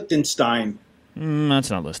Liechtenstein?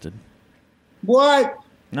 That's not listed. What?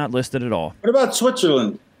 Not listed at all. What about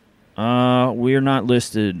Switzerland? We're not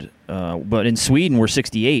listed, but in Sweden we're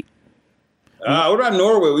 68. What about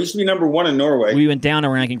Norway? We used to be number 1 in Norway. We went down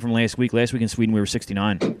a ranking from last week. Last week in Sweden we were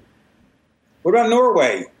 69. What about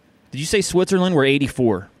Norway? Did you say Switzerland? We're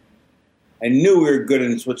 84. I knew we were good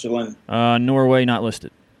in Switzerland. Norway not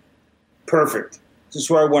listed. Perfect. This is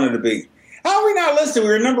where I wanted to be. How are we not listed? We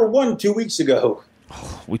were number 1 2 weeks ago.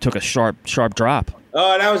 We took a sharp drop.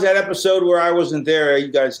 That was that episode where I wasn't there.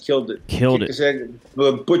 You guys killed it.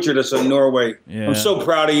 Butchered us on Norway. Yeah. I'm so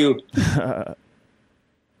proud of you.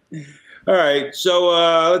 All right, so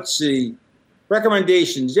let's see.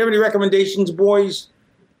 Recommendations. Do you have any recommendations, boys?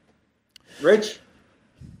 Rich?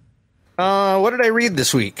 What did I read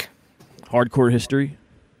this week? Hardcore History.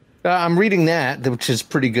 I'm reading that, which is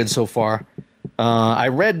pretty good so far. I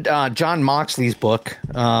read John Moxley's book.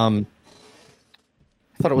 I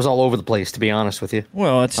thought it was all over the place, to be honest with you.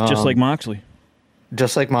 Well, it's just like Moxley.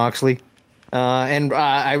 Just like Moxley. And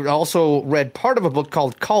I also read part of a book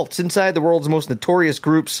called Cults, Inside the World's Most Notorious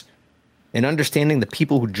Groups and Understanding the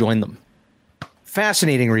People Who Join Them.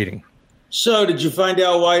 Fascinating reading. So, did you find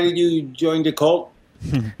out why did you join the cult?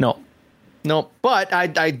 No, but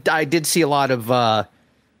I did see a lot of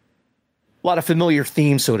familiar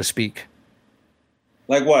themes, so to speak.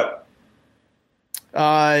 Like what?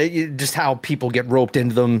 Just how people get roped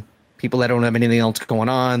into them. People that don't have anything else going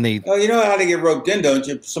on. You know how to get roped in, don't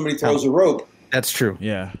you? Somebody throws a rope. That's true.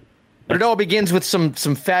 Yeah. But it all begins with some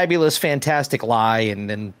fabulous, fantastic lie, and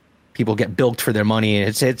then people get bilked for their money.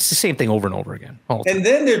 It's the same thing over and over again. And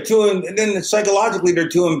then psychologically they're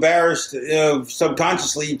too embarrassed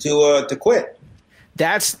subconsciously to quit.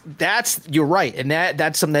 That's you're right, and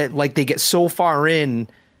that's something that like they get so far in,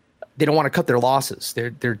 they don't want to cut their losses.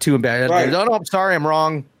 They're too embarrassed. Right. No, I'm sorry, I'm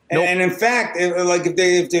wrong. Nope. And in fact,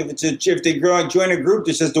 if they join a group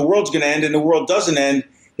that says the world's going to end and the world doesn't end,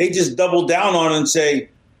 they just double down on it and say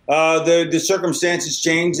the circumstances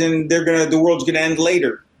change and the world's going to end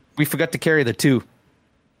later. We forgot to carry the 2.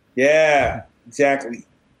 Yeah, exactly.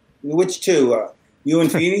 Which 2? You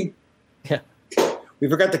and Feeney? Yeah. We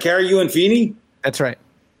forgot to carry you and Feeney? That's right.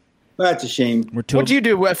 That's a shame. What'd you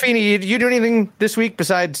do, Feeney? You do anything this week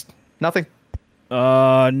besides nothing?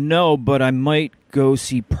 No, but I might go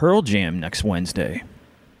see Pearl Jam next Wednesday.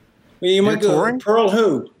 You might go touring? Pearl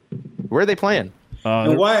who? Where are they playing?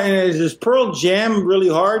 And why is this Pearl Jam really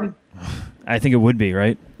hard? I think it would be,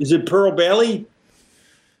 right? Is it Pearl Bailey?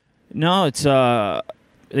 No, it's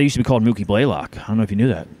they used to be called Mookie Blaylock. I don't know if you knew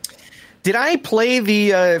that. Did I play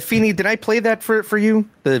the Feeney? Did I play that for you?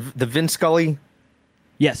 The Vin Scully?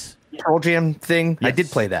 Yes. Pearl Jam thing. Yes. I did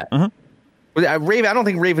play that. Raven. I don't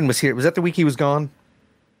think Raven was here. Was that the week he was gone?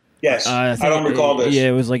 Yes, I don't recall this. Yeah,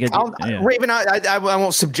 it was like Raven. I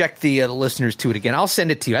won't subject the listeners to it again. I'll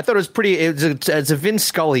send it to you. I thought it was pretty. It's a Vin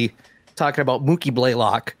Scully talking about Mookie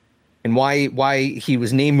Blaylock and why he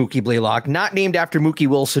was named Mookie Blaylock, not named after Mookie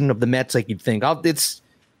Wilson of the Mets, like you'd think. I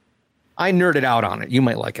nerded out on it. You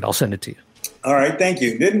might like it. I'll send it to you. All right, thank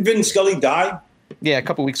you. Didn't Vin Scully die? Yeah, a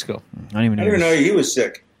couple weeks ago. I didn't even know he was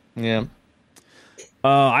sick. Yeah.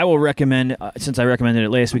 I will recommend, since I recommended it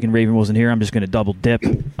last week and Raven wasn't here, I'm just going to double dip.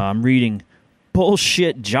 I'm reading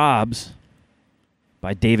Bullshit Jobs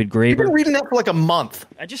by David Graeber. You've been reading that for like a month.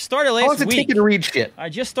 I just started last week. How long does it take you to read shit? I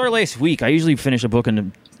just started last week. I usually finish a book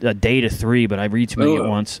in a day to 3, but I read too many at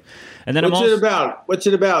once. And then What's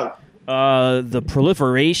it about? The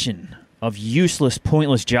proliferation of useless,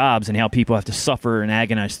 pointless jobs and how people have to suffer and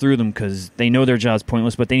agonize through them because they know their job's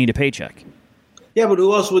pointless, but they need a paycheck. Yeah, but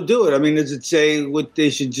who else would do it? I mean, does it say they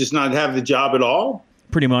should just not have the job at all?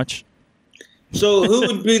 Pretty much. So who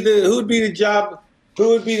would be the job? Who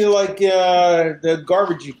would be the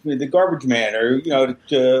garbage man, or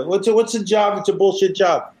what's a job? It's a bullshit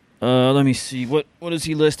job. Let me see. What does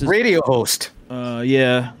he list as? Radio host.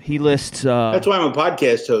 Yeah, he lists. That's why I'm a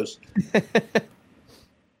podcast host.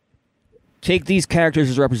 Take these characters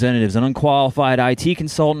as representatives. An unqualified IT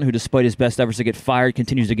consultant who, despite his best efforts to get fired,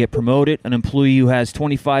 continues to get promoted. An employee who has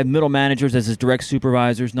 25 middle managers as his direct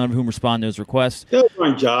supervisors, none of whom respond to his requests. Those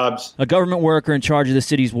aren't jobs. A government worker in charge of the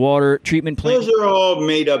city's water treatment plant. Those are all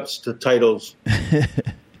made-up titles.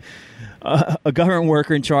 A government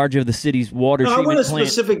worker in charge of the city's water treatment plant. I want a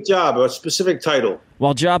specific job, a specific title.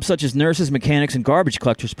 While jobs such as nurses, mechanics, and garbage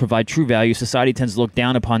collectors provide true value, society tends to look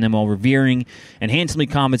down upon them while revering and handsomely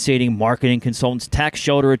compensating marketing consultants, tax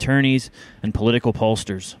shelter attorneys, and political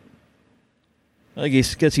pollsters. I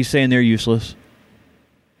guess he's saying they're useless.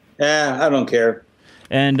 I don't care.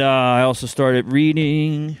 And I also started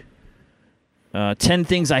reading 10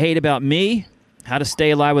 Things I Hate About Me, How to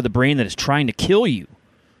Stay Alive with a Brain That Is Trying to Kill You,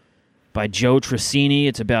 by Joe Tracini.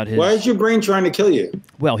 It's about his... Why is your brain trying to kill you?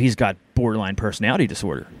 Well, he's got borderline personality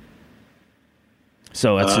disorder.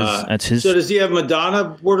 So that's his... So does he have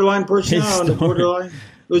Madonna borderline personality? Borderline?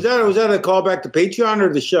 Was that a callback to Patreon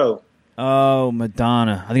or the show? Oh,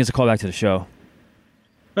 Madonna. I think it's a callback to the show.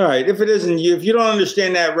 All right. If it isn't, if you don't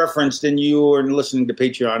understand that reference, then you weren't listening to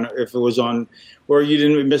Patreon. If it was on, or you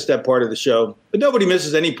didn't miss that part of the show. But nobody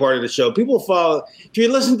misses any part of the show. People follow. If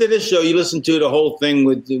you listen to this show, you listen to the whole thing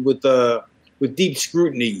with deep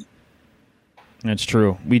scrutiny. That's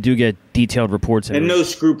true. We do get detailed reports and no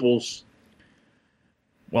scruples.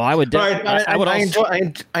 Well, I would.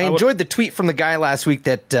 I enjoyed the tweet from the guy last week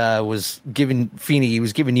that was giving Feeney. He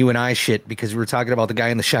was giving you and I shit because we were talking about the guy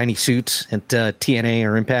in the shiny suits at TNA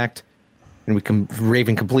or Impact, and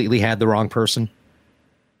Raven completely had the wrong person.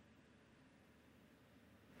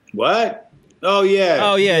 What? Oh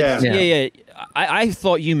yeah. I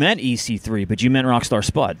thought you meant EC3, but you meant Rockstar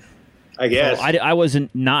Spud. I guess so I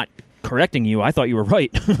wasn't not correcting you. I thought you were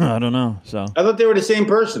right. I don't know. So I thought they were the same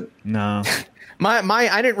person. No.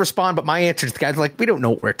 I didn't respond, but my answer to the guy's like, we don't know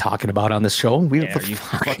what we're talking about on this show. Are you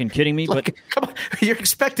fucking kidding me? Like, come on, you're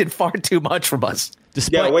expecting far too much from us.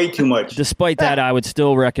 Way too much. Despite that, I would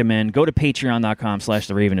still recommend go to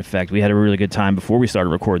patreon.com/The Raven Effect. We had a really good time before we started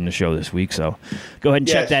recording the show this week, so go ahead and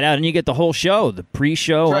check that out, and you get the whole show, the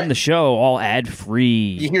pre-show and the show, all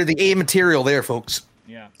ad-free. You hear the A material there, folks.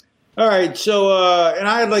 Yeah. All right, so and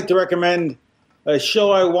I'd like to recommend a show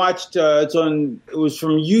I watched. It was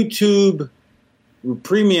from YouTube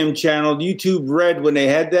Premium channel, YouTube Red, when they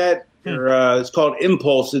had that. It's called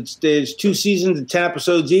Impulse. There's 2 seasons and 10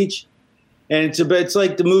 episodes each, and it's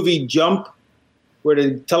like the movie Jump, where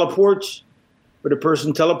the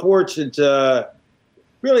person teleports. It's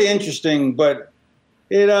really interesting, but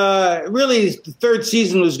it really the 3rd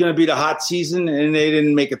season was going to be the hot season, and they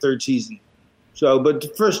didn't make a 3rd season. So, but the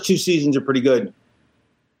first 2 seasons are pretty good,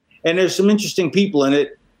 and there's some interesting people in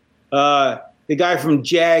it. The guy from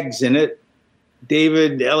Jags in it.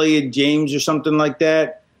 David Elliott James or something like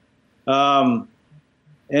that. And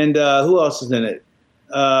who else is in it?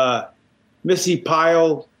 Missy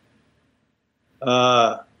Pyle.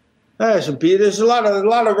 There's a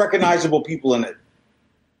lot of recognizable people in it.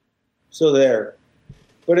 So there.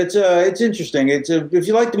 But it's interesting. If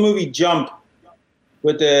you like the movie Jump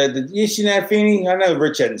with you seen that, Feeney? I know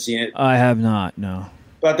Rich hadn't seen it. I have not, no.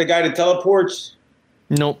 About the guy that teleports?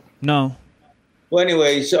 Nope. No. Well,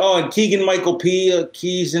 anyway, and Keegan-Michael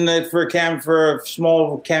Key's in it for a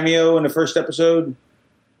small cameo in the first episode.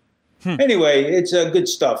 Anyway, it's good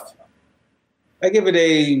stuff. I give it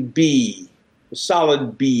a B, a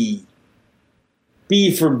solid B.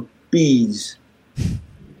 B for bees,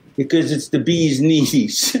 because it's the bee's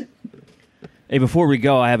knees. Hey, before we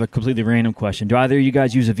go, I have a completely random question. Do either of you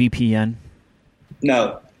guys use a VPN?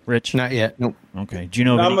 No. Rich? Not yet. Nope. Okay. Do you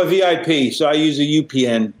know? I'm a VIP, so I use a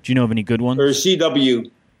UPN. Do you know of any good ones? Or a CW.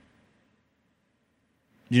 Do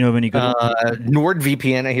you know of any good ones?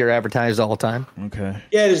 NordVPN, I hear advertised all the time. Okay.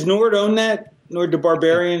 Yeah, does Nord own that? Nord the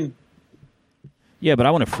Barbarian? Yeah, but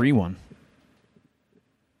I want a free one.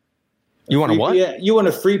 You want a what? Yeah, you want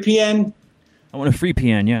a free PN? I want a free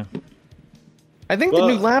PN, yeah. I think the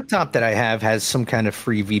new laptop that I have has some kind of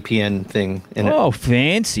free VPN thing in it. Oh,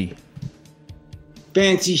 fancy.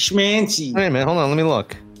 Fancy schmancy. Wait a minute, hold on, let me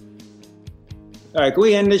look. All right, can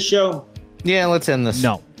we end this show? Yeah, let's end this.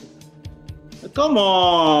 No. Come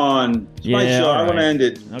on. It's my show. I want to end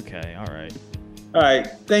it. Okay, all right. All right,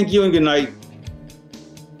 thank you and good night.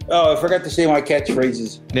 Oh, I forgot to say my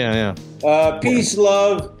catchphrases. Yeah. Peace,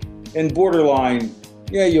 love, and borderline.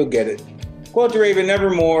 Yeah, you'll get it. Quote the Raven,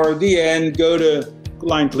 nevermore. The end. Go to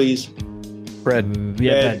line, please. Bed.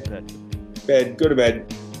 Bed. Bed. Go to bed.